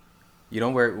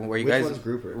 Where you Which guys one's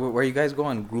Grouper? where you guys go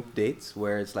on group dates,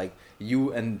 where it's like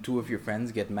you and two of your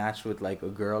friends get matched with like a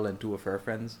girl and two of her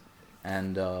friends,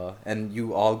 and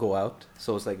you all go out.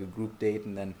 So it's like a group date,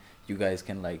 and then you guys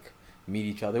can like meet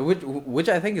each other, which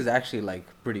I think is actually like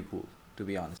pretty cool, to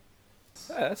be honest.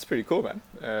 Yeah, that's pretty cool, man.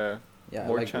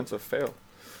 More like chance of fail.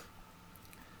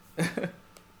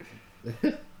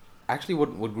 Actually,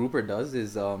 what Grouper does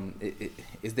is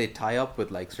is they tie up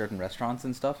with like certain restaurants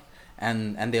and stuff,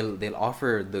 and they'll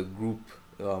offer the group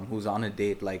who's on a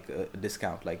date like a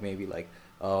discount, like maybe like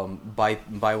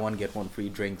buy one get one free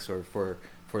drinks, or for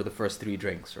the first 3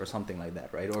 drinks or something like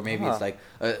that, right? Or maybe it's like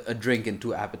a drink and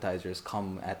 2 appetizers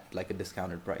come at like a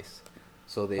discounted price.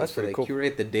 So they cool.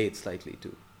 curate the date slightly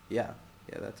too. Yeah,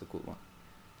 that's a cool one.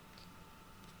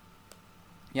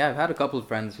 Yeah, I've had a couple of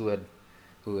friends who had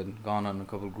gone on a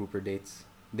couple of Grouper dates.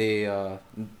 They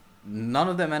none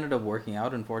of them ended up working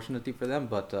out, unfortunately for them,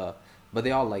 but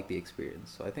they all liked the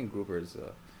experience. So I think Grouper is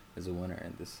a winner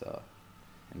in this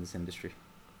industry.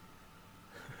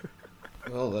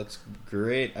 Well, that's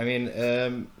great. I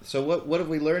mean, so what have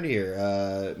we learned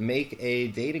here? Make a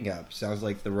dating app sounds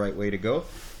like the right way to go.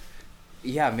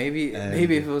 Yeah, maybe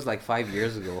if it was like 5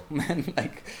 years ago, man.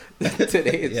 Like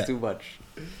today, it's too much.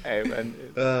 Hey, man.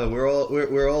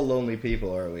 We're all lonely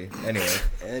people, are we? Anyway.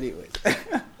 Anyways.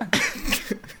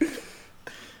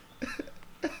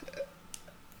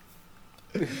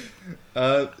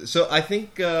 So I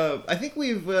think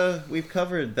we've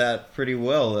covered that pretty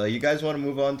well. You guys want to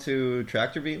move on to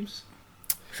tractor beams?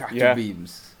 Tractor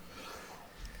beams.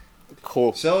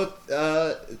 Cool. So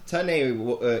Tane,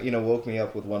 woke me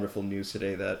up with wonderful news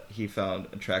today that he found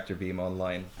a tractor beam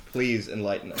online. Please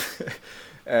enlighten us.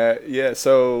 Yeah,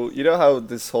 so you know how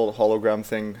this whole hologram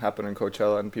thing happened in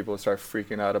Coachella and people start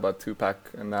freaking out about Tupac,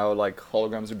 and now like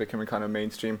holograms are becoming kind of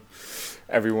mainstream.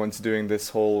 Everyone's doing this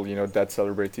whole, dead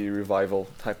celebrity revival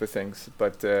type of things.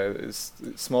 But a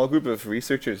small group of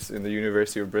researchers in the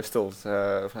University of Bristol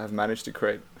have managed to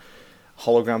create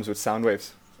holograms with sound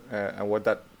waves. And what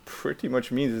that pretty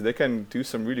much means is they can do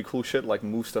some really cool shit like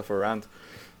move stuff around.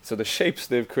 So the shapes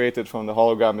they've created from the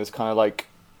hologram is kind of like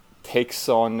takes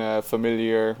on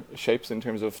familiar shapes in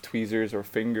terms of tweezers or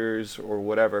fingers or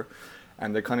whatever,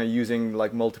 and they're kind of using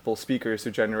like multiple speakers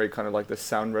to generate kind of like the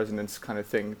sound resonance kind of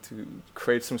thing to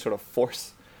create some sort of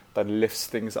force that lifts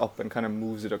things up and kind of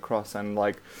moves it across. And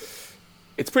like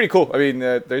it's pretty cool. I mean,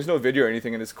 there's no video or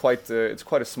anything, and it's quite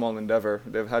a small endeavor.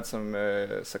 They've had some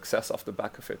success off the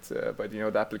back of it, but the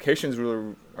applications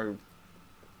really are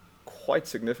quite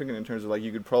significant in terms of like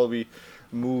you could probably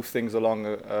move things along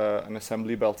an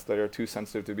assembly belt that are too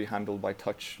sensitive to be handled by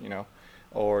touch,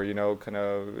 or kind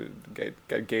of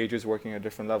get gauges working at a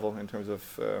different level in terms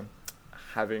of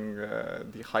having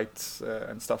the heights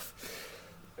and stuff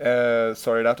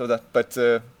sorted out of that. But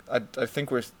I think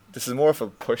this is more of a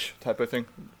push type of thing.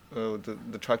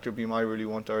 The tractor beam I really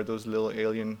want are those little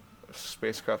alien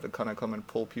spacecraft that kind of come and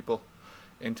pull people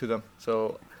into them.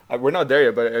 So we're not there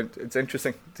yet, but it's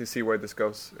interesting to see where this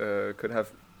goes. Could have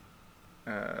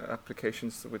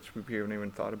applications which we haven't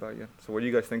even thought about yet. So what do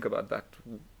you guys think about that?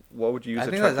 What would you use? I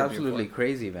think that's absolutely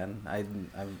crazy, man.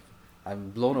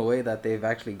 I'm blown away that they've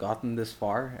actually gotten this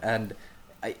far, and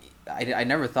I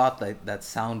never thought that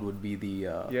sound would be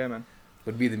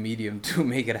the medium to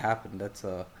make it happen. It's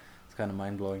kind of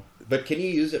mind blowing. But can you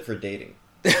use it for dating?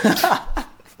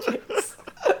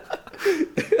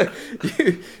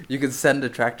 You can send a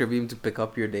tractor beam to pick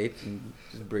up your date and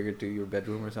just bring it to your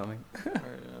bedroom or something.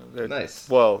 Nice.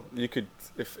 Well, you could,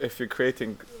 if you're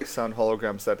creating sound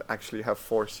holograms that actually have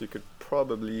force, you could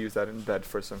probably use that in bed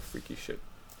for some freaky shit.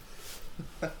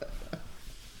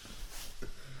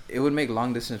 It would make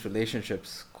long distance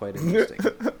relationships quite interesting.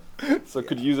 So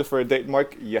could you use it for a date,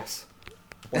 Mark? Yes.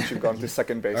 Once you've gone to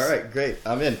second base. All right, great.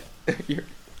 I'm in.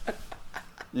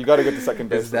 You got to get to second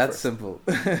base. It's that first. Simple.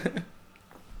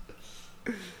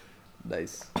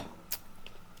 Nice.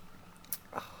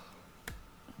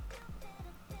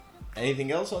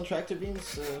 Anything else on tractor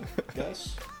beams,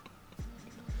 guys?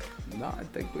 No, I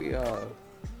think we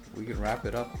can wrap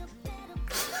it up.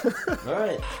 All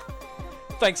right.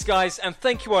 Thanks, guys, and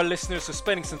thank you, our listeners, for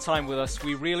spending some time with us.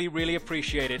 We really, really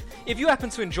appreciate it. If you happen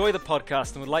to enjoy the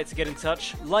podcast and would like to get in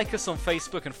touch, like us on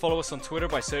Facebook and follow us on Twitter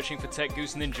by searching for Tech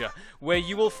Goose Ninja, where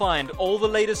you will find all the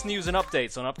latest news and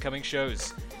updates on upcoming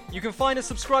shows. You can find and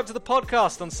subscribe to the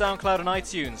podcast on SoundCloud and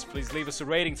iTunes. Please leave us a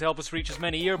rating to help us reach as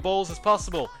many ear balls as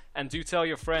possible, and do tell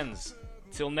your friends.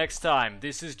 Till next time,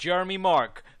 this is Jeremy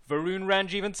Mark, Varun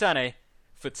Ranjiv and Tane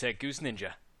for Tech Goose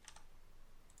Ninja.